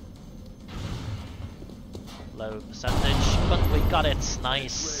 Low percentage, but we got it.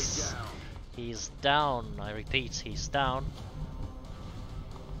 Nice. He's down. I repeat, he's down.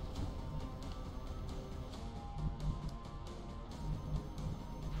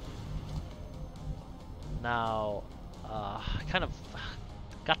 Now, I kind of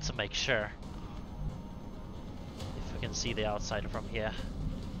got to make sure if we can see the outsider from here.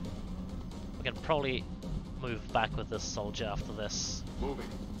 We can probably move back with this soldier after this. Moving.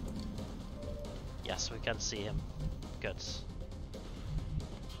 Yes, we can see him. Good.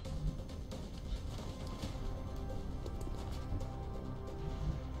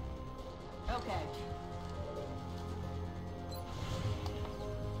 Okay.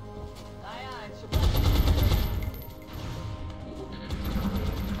 Aye, aye, surprise.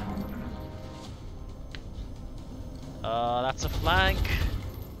 That's a flank.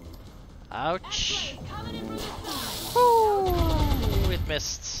 Ouch. Ooh, it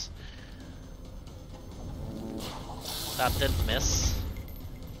missed. That didn't miss.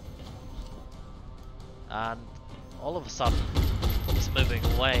 And all of a sudden, it's moving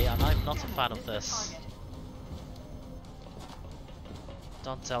away, and I'm not a fan of this.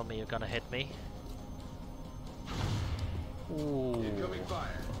 Don't tell me you're gonna hit me. Ooh. Incoming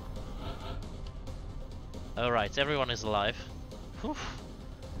fire. Alright, everyone is alive. Whew.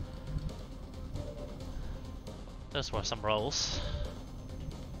 Those were some rolls.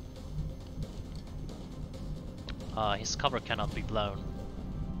 His cover cannot be blown,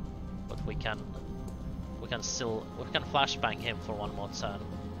 but we can flashbang him for one more turn.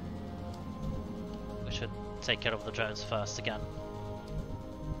 We should take care of the drones first again,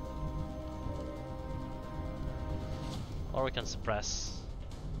 or we can suppress.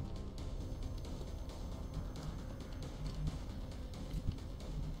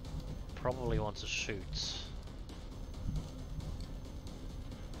 Probably want to shoot.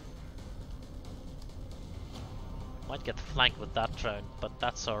 Might get flanked with that drone, but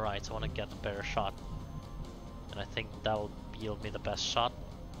that's alright. I want to get a better shot, and I think that'll yield me the best shot.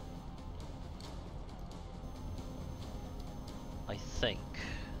 I think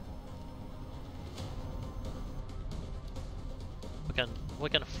we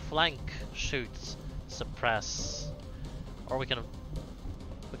can flank, shoot, suppress, or we can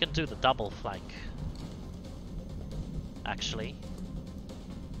do the double flank. Actually,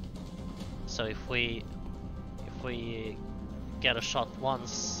 so if we get a shot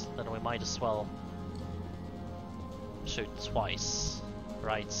once, then we might as well shoot twice,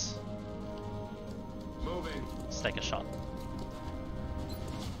 right? Moving. Let's take a shot.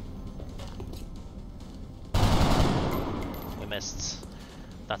 We missed.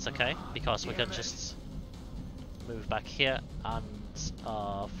 That's okay, because we can just move back here and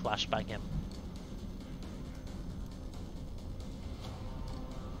flashbang him.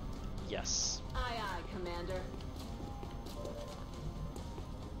 Yes. Aye, aye, Commander.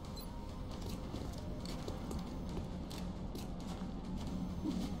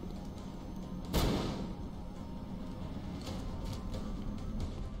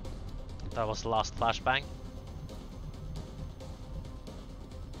 That was the last flashbang.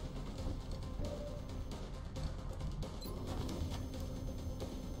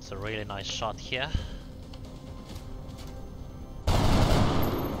 It's a really nice shot here.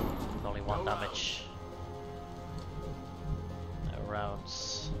 Only one damage. No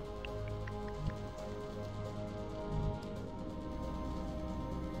rounds.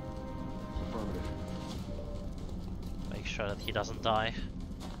 Affirmative. Make sure that he doesn't die.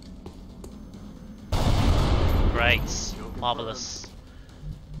 Great, marvelous,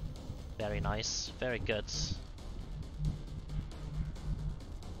 very nice, very good.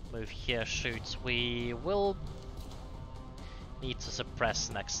 Move here, shoot. We will need to suppress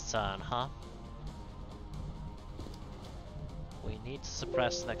next turn, huh? We need to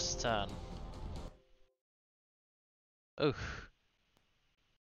suppress next turn. Oof.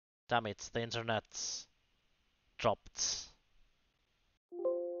 Damn it, the internet dropped.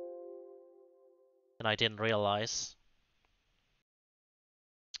 And I didn't realize.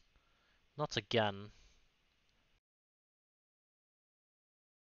 Not again.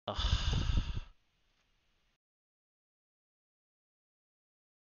 Ugh.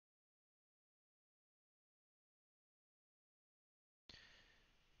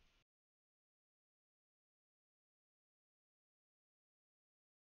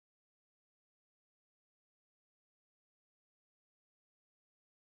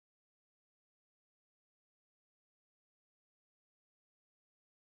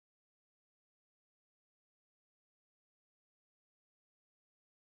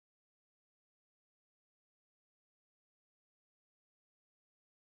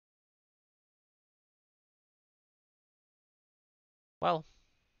 Well.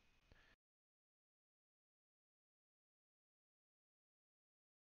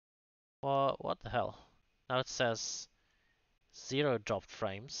 What the hell? Now it says 0 dropped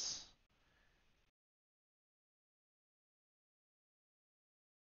frames.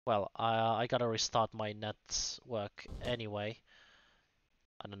 Well, I gotta restart my network anyway.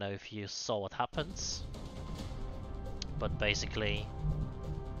 I don't know if you saw what happens. But basically,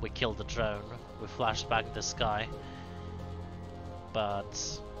 we killed the drone. We flashed back in the sky.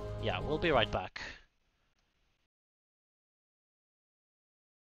 But yeah, we'll be right back.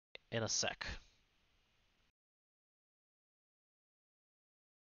 In a sec.